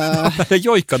 Altså,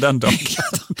 joika den dag.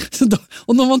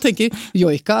 Og når man tenker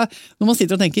joika, når man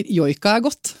sitter og tenker joika er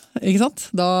godt, ikke sant?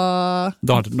 Da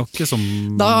er det noe som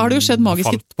da har det jo skjedd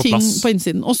magiske ting på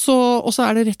innsiden. Og så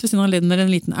er det rett ved siden av leden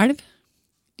en liten elv.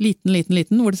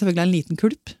 Liten, hvor det selvfølgelig er en liten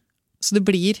kulp. Så det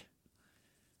blir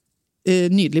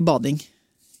nydelig bading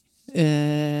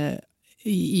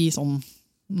i sånn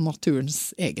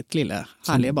naturens eget lille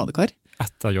herlige badekar.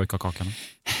 Etter joikakakene.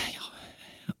 Ja.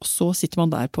 Og så sitter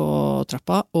man der på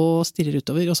trappa og stirrer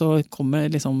utover, og så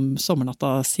kommer liksom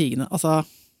sommernatta sigende. Altså,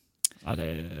 det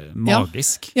er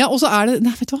magisk. Ja, og så er det,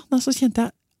 nei, vet du hva, så kjente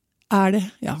jeg,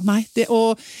 det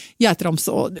og geiteramse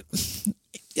og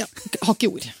har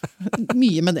ikke ord.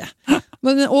 Mye med det.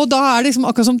 Og da er det liksom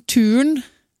akkurat som turen,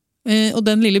 og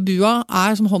den lille bua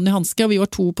er som hånd i handske, og vi var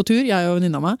 2 på tur, jeg og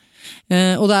venninna meg,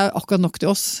 og det er akkurat nok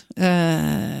til oss,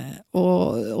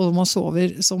 og man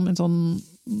sover som en sånn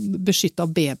beskyttet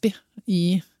baby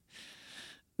i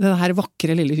det her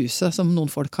vakre lille huset som noen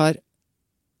folk har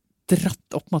dratt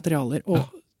opp materialer og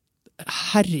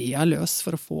herja løs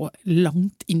for å få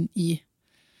langt inn i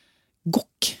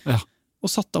gokk. Ja. Og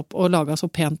satt opp og laget så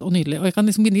pent og nydelig. Og jeg kan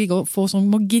liksom begynne å få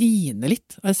sånn, må grine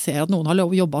litt. Og jeg ser at noen har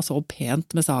jobbet så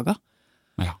pent med Saga.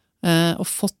 Ja. Og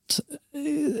fått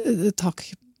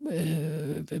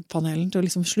takpanelen til å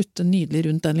liksom slutte nydelig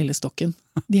rundt den lille stokken.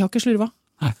 De har ikke slurva.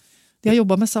 Nei. De har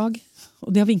jobbet med sag, og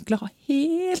de har vinklet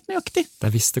helt nøyaktig. De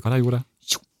visste hva de gjorde.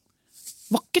 Jo,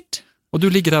 vakkert. Og du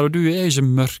ligger der, og du er ikke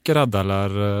mørkeredd eller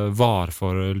var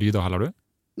for lyder heller, du?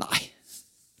 Nei.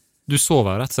 Du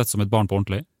sover rett og slett som et barn på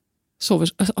ordentlig?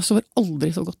 Jeg sover aldri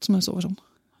så godt som jeg sover sånn.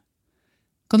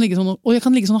 Kan ligge sånn, og jeg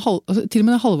kan ligge sånn, til og med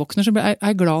når jeg halvvåkner, så blir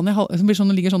jeg glad når jeg blir sånn,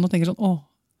 og ligger sånn og tenker sånn,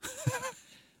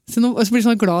 Så blir jeg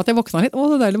sånn glad at jeg våkner litt,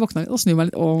 det er deilig å våkne litt, og snur meg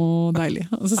litt, deilig,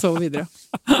 og så sover videre.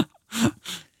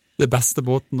 Det beste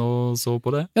båten å sove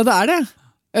på det? Ja, det er det.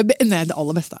 Nei, det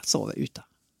aller beste er å sove ute.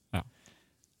 Ja.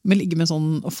 Men ligge med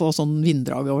sånn, og få sånn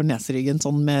vinddrag over neseryggen,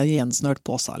 sånn med gjensnørt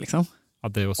på seg, liksom. Ja,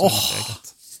 det er jo sånn eget.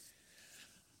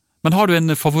 Men har du en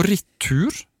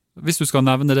favorittur, hvis du skal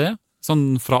nevne det?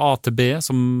 Sånn fra A til B,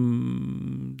 som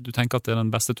du tenker at det er den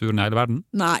beste turen i hele verden?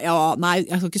 Nei, jeg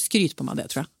skal ikke skryte på meg det,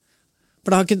 tror jeg. For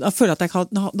jeg føler at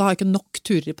da har jeg ikke nok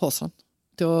turer i posen.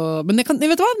 Men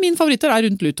vet du hva? Min favoritter er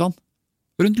rundt Lutvann.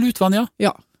 Rundt Lutvann, ja?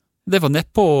 Ja. Det var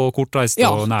nedpå kortreist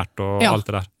og nært og alt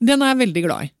det der. Den er jeg veldig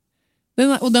glad i.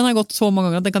 Og den har gått så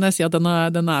mange ganger, den kan jeg si at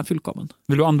den er fullkommen.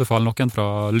 Vil du anbefale noen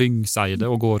fra Lyngseide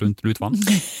å gå rundt Lutvann?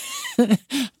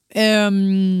 Det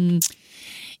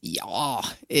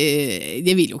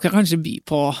vil jo ikke kanskje by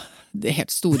på det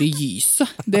helt store gyset,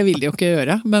 det vil de jo ikke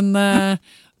gjøre, men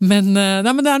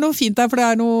det er noe fint der, for det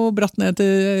er noe bratt ned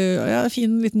til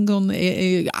fin liten sånn,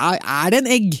 er det en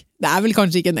egg? Det er vel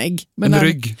kanskje ikke en egg, men en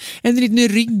rygg. En liten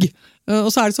rygg, og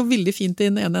så er det så veldig fint i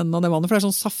den ene enden av det vannet, for det er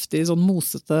sånn saftig, sånn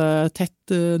mosete, tett,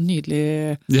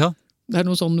 nydelig. Ja. Det er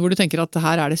noe sånn hvor du tenker at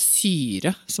her er det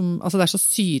syre, altså det er så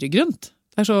syregrunt.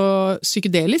 Det er så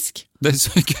psykedelisk. Det er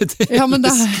psykedelisk. Ja, men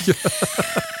det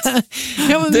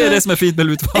det er det som er fint med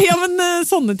Lutvann. Ja, men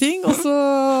sånne ting. Og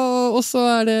så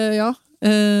er det,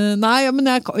 nei, men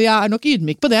jeg er nok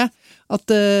ydmyk på det.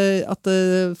 At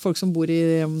folk som bor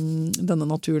i denne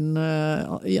naturen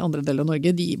i andre deler av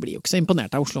Norge, de blir jo ikke så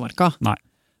imponert av Oslomarka. Nei.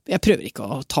 Jeg prøver ikke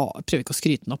å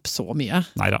skryte den opp så mye.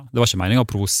 Neida, det var ikke meningen å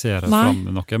provosere fram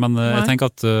noe, men jeg tenker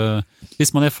at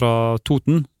hvis man er fra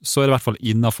Toten, så er det i hvert fall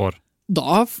innenfor.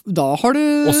 Da har du...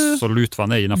 Også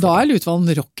Lutvann er innenfor. Da er Lutvann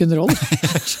rock'n'roll.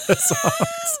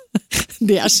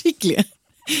 Det er skikkelig.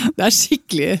 Det er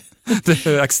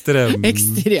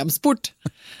ekstremsport.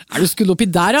 Du skulle oppi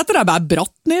der etter det? Bare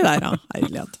bratt ned der, ja.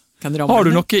 Herlighet. Har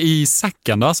du noe i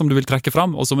sekken da, som du vil trekke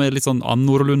fram, og som er litt sånn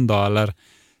annorlunda, eller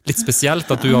litt spesielt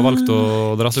at du har valgt å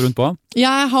dra seg rundt på?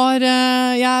 Jeg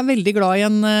er veldig glad i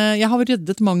jeg har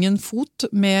reddet mang en fot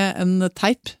med en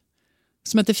teip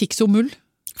som heter Fixomull.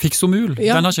 Fixomull?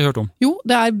 Ja. Den har jeg ikke hørt om. Jo,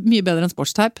 det er mye bedre enn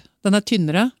sportsteip. Den er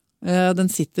tynnere, den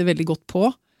sitter veldig godt på,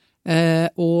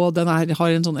 og den har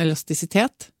en sånn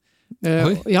elastisitet.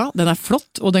 Ja, den er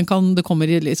flott, og det kommer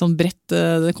i litt sånn bredt,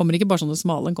 det kommer ikke bare sånne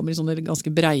smale, den kommer i sånne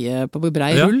ganske brei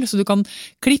rull, så du kan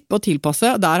klippe og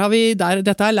tilpasse. Dette har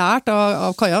jeg lært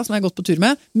av Kaja, som jeg har gått på tur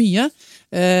med, mye.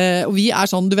 Og vi er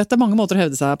sånn, du vet det er mange måter å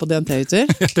hevde seg på DNT-hytter.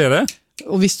 Det er det.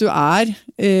 Og hvis du er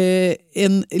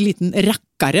en liten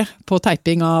rakkere på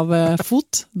teiping av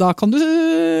fot, da kan du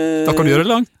gjøre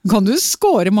det langt. Kan du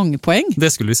score mange poeng.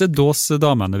 Det skulle vi se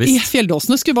dåsedamene visst.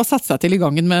 Fjelldåsene skulle bare satt seg til i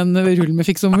gangen med en rull med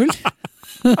Fixomull.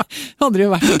 Hadde det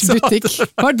jo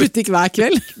vært butikk hver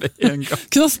kveld.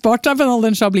 Kunne ha spart seg på all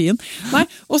den sjablien.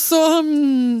 Så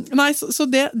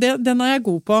den er jeg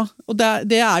god på. Og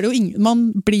det er jo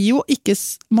man blir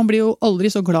jo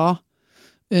aldri så glad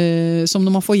som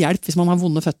når man får hjelp hvis man har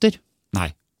vonde føtter. Nei.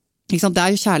 Ikke sant? Det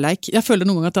er jo kjærleik. Jeg føler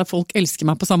noen ganger at folk elsker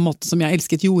meg på samme måte som jeg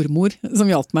elsket jordmor, som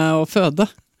hjalp meg å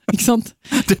føde. Ikke sant?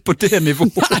 Det er på det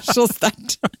nivået. Det er så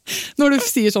sterkt. Når du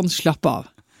sier sånn, slapp av.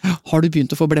 Har du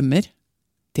begynt å få blemmer?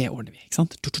 Det ordner vi, ikke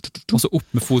sant? Og så opp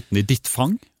med foten i ditt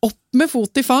fang? Opp med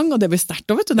fot i fang, og det blir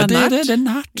sterkt, vet du. Det er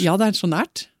nært. Ja, det er så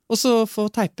nært. Og så få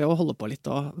teipe og holde på litt,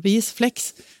 og vis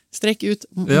flex, strekk ut,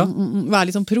 være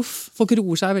litt sånn proff. Folk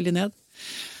roer seg veldig ned.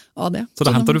 Det. Så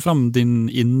da henter du fram din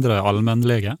indre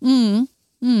allmennlege?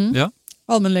 Ja.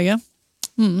 Allmennlege.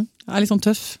 Jeg er litt sånn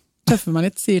tøffer meg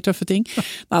litt, sier tøffe ting.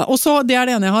 Og så, det er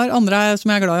det ene jeg har. Andre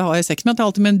som jeg er glad i å ha i sex med, at jeg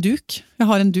alltid med en duk. Jeg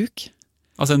har en duk.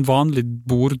 Altså en vanlig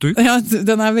bordduk? Ja,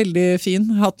 den er veldig fin.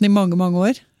 Jeg har hatt den i mange, mange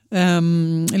år.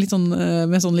 Litt sånn,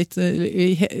 med sånn litt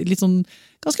sånn,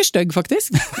 ganske støgg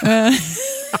faktisk.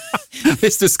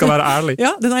 Hvis du skal være ærlig.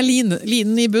 Ja, den er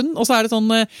linen i bunnen, og så er det sånn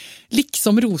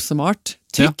liksom rosemalt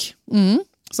trykk. Ja.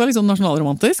 Så er det litt sånn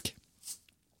nasjonalromantisk.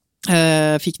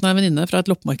 Fikk den av en venninne fra et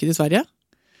loppemarked i Sverige.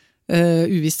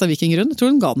 Uvisst av hvilken grunn. Jeg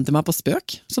tror hun ga den til meg på spøk.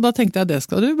 Så da tenkte jeg, det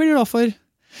skal du bli glad for.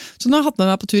 Så nå har jeg hatt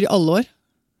med meg på tur i alle år.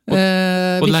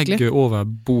 Og legge over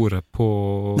bordet på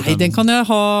Nei, den kan jeg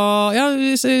ha ja,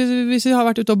 hvis jeg har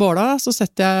vært ute og båla, så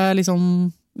setter jeg liksom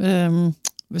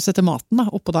setter maten da,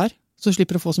 oppå der, så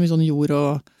slipper jeg å få så mye sånn jord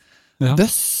og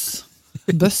bøss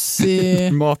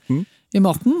i maten.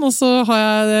 Og så har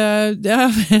jeg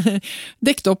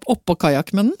dekket oppå kajak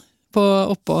med den,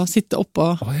 sitte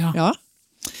oppå. Ja.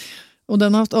 Og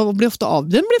den blir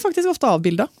faktisk ofte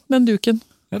avbildet, den duken.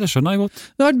 Ja, det skjønner jeg godt.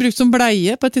 Det har vært brukt som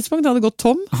bleie på et tidspunkt, det hadde gått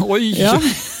tom. Oi! Ja.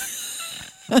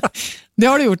 Det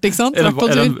har du gjort, ikke sant? Er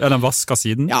den vasket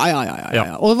siden?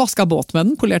 Ja. Og vasket båt med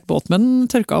den, polert båt med den,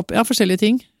 tørket opp, forskjellige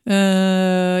ting.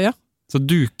 Ja. Så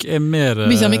duk er mer...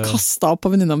 Mye av vi kastet opp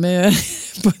på venninna mi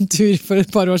på en tur for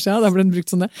et par år siden, da ble den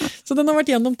brukt som det. Så den har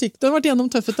vært gjennom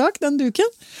tøffe tak, den duken.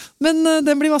 Men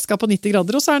den blir vasket på 90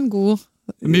 grader, og så er den god.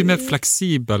 Mye mer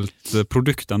fleksibelt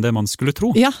produkt enn det man skulle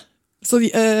tro. Ja. Så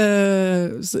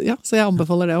jeg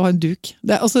anbefaler det å ha en duk.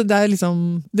 Det er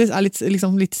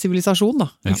litt sivilisasjon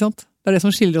da, ikke sant? Det er det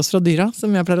som skiller oss fra dyra,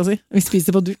 som jeg pleier å si. Vi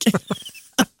spiser på duk.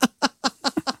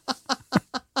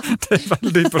 Det er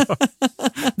veldig bra.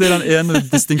 Det er den ene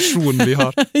distinksjonen vi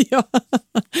har. Ja,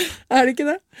 er det ikke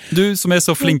det? Du som er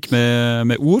så flink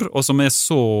med ord, og som er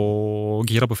så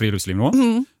gira på friluftsliv nå,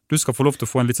 du skal få lov til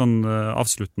å få en litt sånn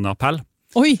avsluttende appell.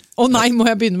 Oi, nei, må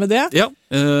jeg begynne med det? Ja,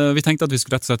 vi tenkte at vi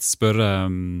skulle rett og slett spørre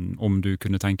om du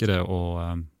kunne tenke deg å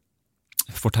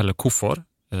fortelle hvorfor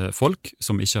folk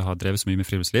som ikke har drevet så mye med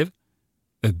friluftsliv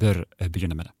bør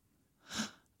begynne med det.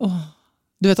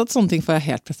 Du vet at sånne ting får jeg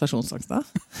helt prestasjonsangst da?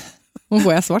 Nå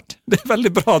går jeg svart. Det er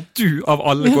veldig bra at du av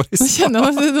alle går i svart. Nå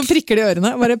kjenner jeg nå prikker det i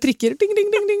ørene, bare prikker, ding, ding,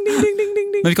 ding, ding, ding, ding, ding.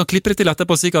 Men vi kan klippe det til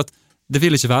etterpå og si at det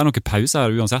vil ikke være noe pause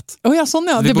her uansett. Ja, sånn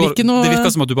ja. Det blir ikke noe... Det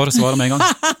virker som at du bare svarer med en gang.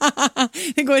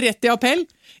 Det går rett i appell.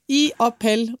 I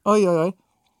appell. Oi.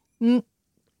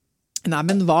 Nei,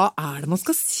 men hva er det man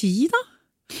skal si da?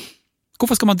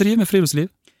 Hvorfor skal man drive med friluftsliv?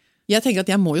 Jeg tenker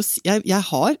at jeg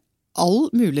har all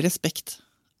mulig respekt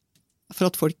for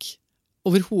at folk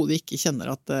overhodet ikke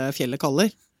kjenner at fjellet kaller,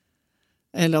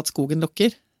 eller at skogen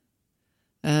lokker.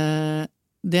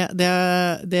 Det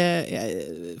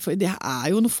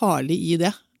jo noe farlig i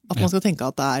det, at man skal tenke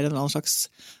at det en eller annen slags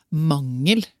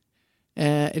mangel,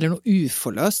 eller noe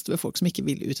uforløst ved folk som ikke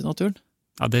vil ut i naturen.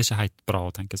 Ja, det ikke helt bra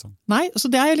å tenke sånn. Nei, så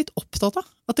det jeg litt opptatt av,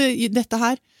 at dette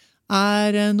her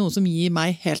noe som gir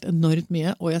meg helt enormt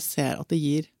mye, og jeg ser at det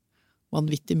gir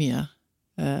vanvittig mye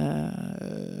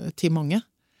til mange.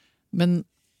 Men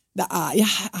jeg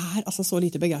altså så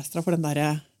lite begeistret for den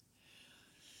der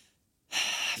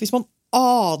hvis man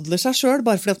adler seg selv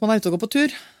bare fordi at man ute og går på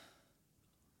tur,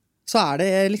 så det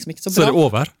liksom ikke så bra. Så det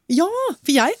over? Ja,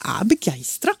 for jeg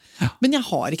begeistret, men jeg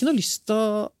har ikke noe lyst til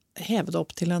å heve det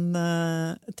opp til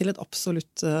et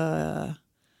absolutt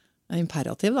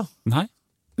imperativ, da. Nei.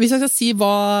 Hvis jeg skal si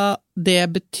hva det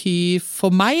betyr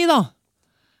for meg, da,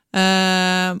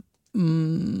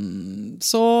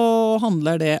 så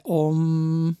handler det om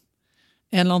en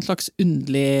eller annen slags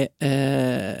underlig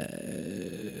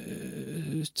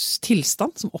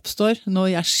tilstand som oppstår når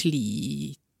jeg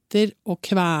sliter og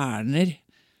kverner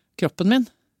kroppen min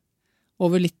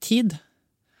over litt tid.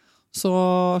 Så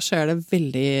skjer det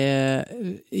veldig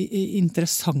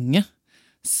interessante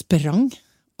sprang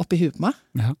opp i huet på meg.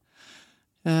 Ja.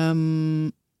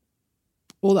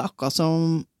 Og det akkurat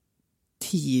som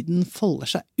tiden folder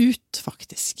seg ut,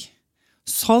 faktisk.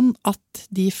 Sånn at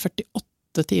de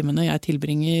 48 timene jeg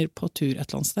tilbringer på tur et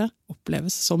eller annet sted,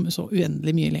 oppleves som så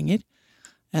uendelig mye lenger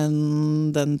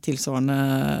enn den tilsvarende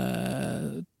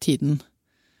tiden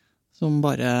som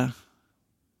bare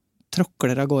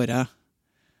tråkler av gårde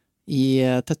i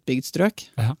tettbygd strøk.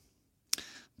 Ja.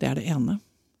 Det det ene.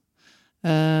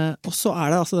 Og så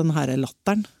det altså den her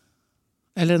latteren,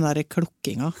 eller den der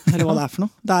klukkinga, eller hva det for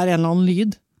noe. Det en eller annen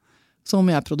lyd som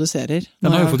jeg produserer.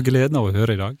 Den har jo fått gleden av å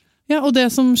høre i dag. Ja, og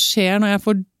det som skjer når jeg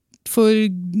får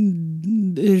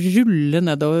rulle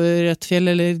nedover et fjell,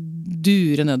 eller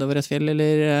dure nedover et fjell,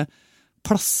 eller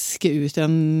plaske ut i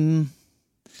en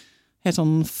helt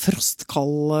sånn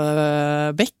frostkald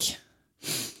bekk,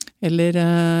 eller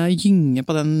gynge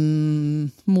på den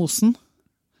mosen,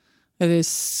 eller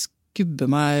skubbe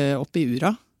meg opp i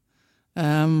ura,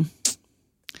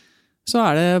 så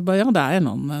det bare, ja, det en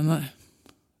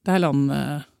eller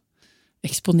annen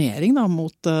eksponering da,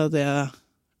 mot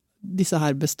disse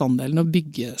her bestanddelene og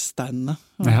byggesteinene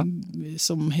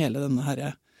som hele denne her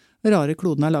rare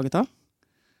kloden laget av.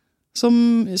 Som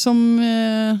en sånn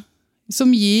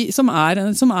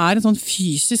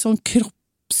fysisk, sånn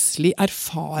kroppslig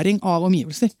erfaring av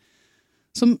omgivelser.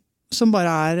 Som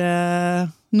bare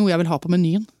noe jeg vil ha på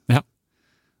menyen. Ja.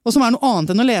 Og som noe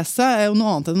annet enn å lese, og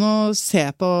noe annet enn å se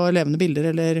på levende bilder,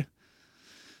 eller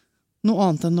noe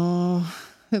annet enn å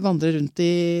vandre rundt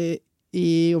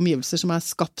i omgivelser som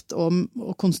skapt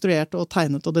og konstruert og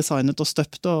tegnet og designet og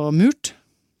støpt og murt.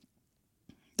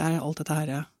 Det alt dette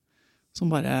her som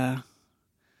bare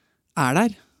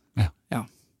der. Ja.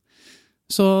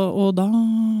 Så, og da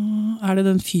det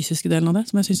den fysiske delen av det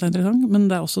som jeg synes interessant, men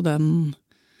det også den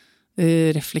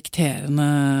reflekterende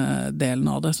delen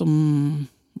av det som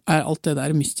alt det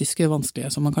der mystiske, vanskelige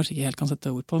som man kanskje ikke helt kan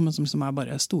sette ord på, men som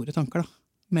bare store tanker da,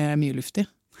 med mye luft i.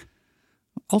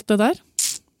 Alt det der.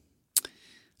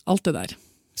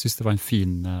 Jeg synes det var en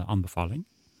fin anbefaling,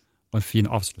 og en fin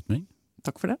avslutning.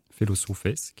 Takk for det.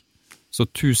 Filosofisk. Så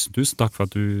tusen takk for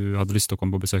at du hadde lyst til å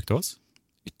komme på besøk til oss.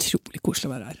 Utrolig koselig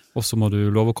å være her. Og så må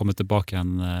du love å komme tilbake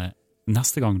igjen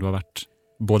neste gang du har vært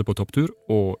både på topptur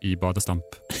og i badestamp.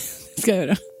 Det skal jeg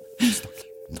gjøre.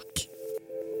 Takk.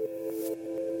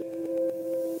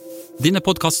 Denne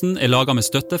podcasten laget med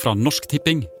støtte fra Norsk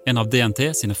Tipping, en av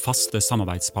DNT sine faste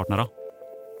samarbeidspartnere.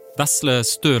 Vesle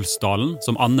Stølsdalen,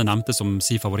 som Anne nevnte som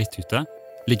sin favoritthytte,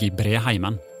 ligger i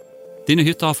Breheimen. Denne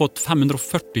hytta har fått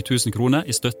 540 000 kroner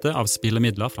i støtte av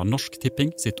spillemidler fra Norsk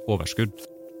Tipping sitt overskudd.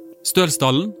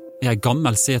 Stølsdalen en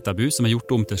gammel seterbu som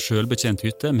gjort om til selvbetjent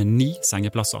hytte med 9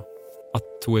 sengeplasser.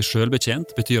 At hun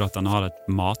selvbetjent betyr at den har et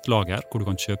matlager hvor du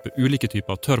kan kjøpe ulike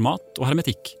typer tørrmat og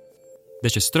hermetikk. Det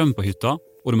ikke strøm på hytta,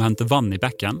 og du må hente vann i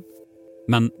bekken,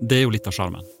 men det jo litt av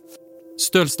charmen.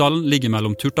 Stølsdalen ligger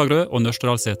mellom Turtagrø og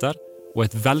Nørstedalseter, og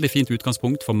et veldig fint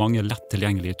utgangspunkt for mange lett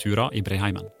tilgjengelige turer i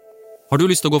Breheimen. Har du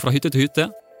lyst til å gå fra hytte til hytte,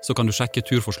 så kan du sjekke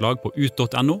turforslag på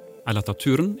ut.no, eller ta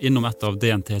turen innom et av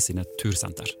DNT sine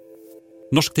tursenter.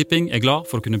 Norsk Tipping glad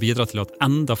for å kunne bidra til at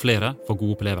enda flere får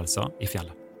gode opplevelser i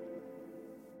fjellet.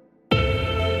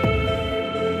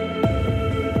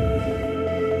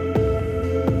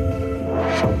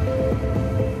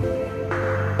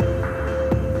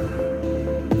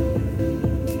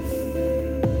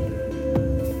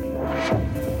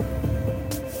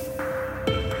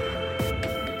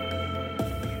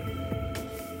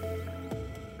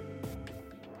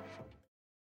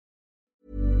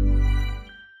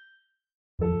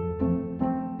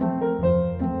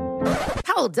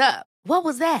 Hold up. What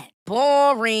was that?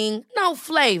 Boring. No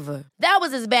flavor. That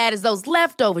was as bad as those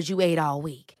leftovers you ate all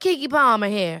week. Keke Palmer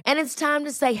here, and it's time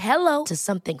to say hello to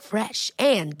something fresh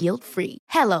and guilt-free.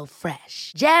 Hello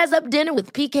Fresh. Jazz up dinner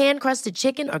with pecan-crusted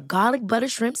chicken or garlic butter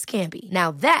shrimp scampi.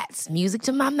 Now that's music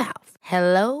to my mouth.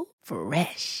 Hello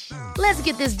Fresh. Let's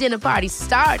get this dinner party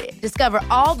started. Discover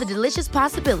all the delicious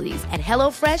possibilities at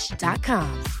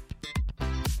hellofresh.com.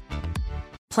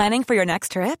 Planning for your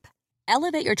next trip?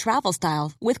 Elevate your travel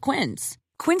style with Quince.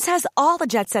 Quince has all the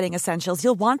jet-setting essentials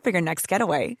you'll want for your next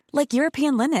getaway, like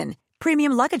European linen,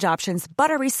 premium luggage options,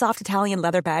 buttery soft Italian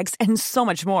leather bags, and so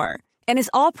much more. And is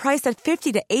all priced at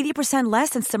 50 to 80% less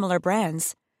than similar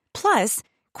brands. Plus,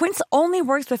 Quince only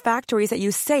works with factories that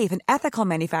use safe and ethical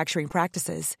manufacturing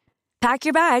practices. Pack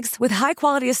your bags with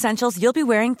high-quality essentials you'll be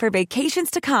wearing for vacations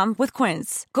to come with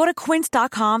Quince. Go to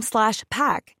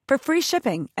quince.com/pack for free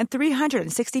shipping and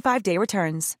 365-day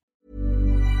returns.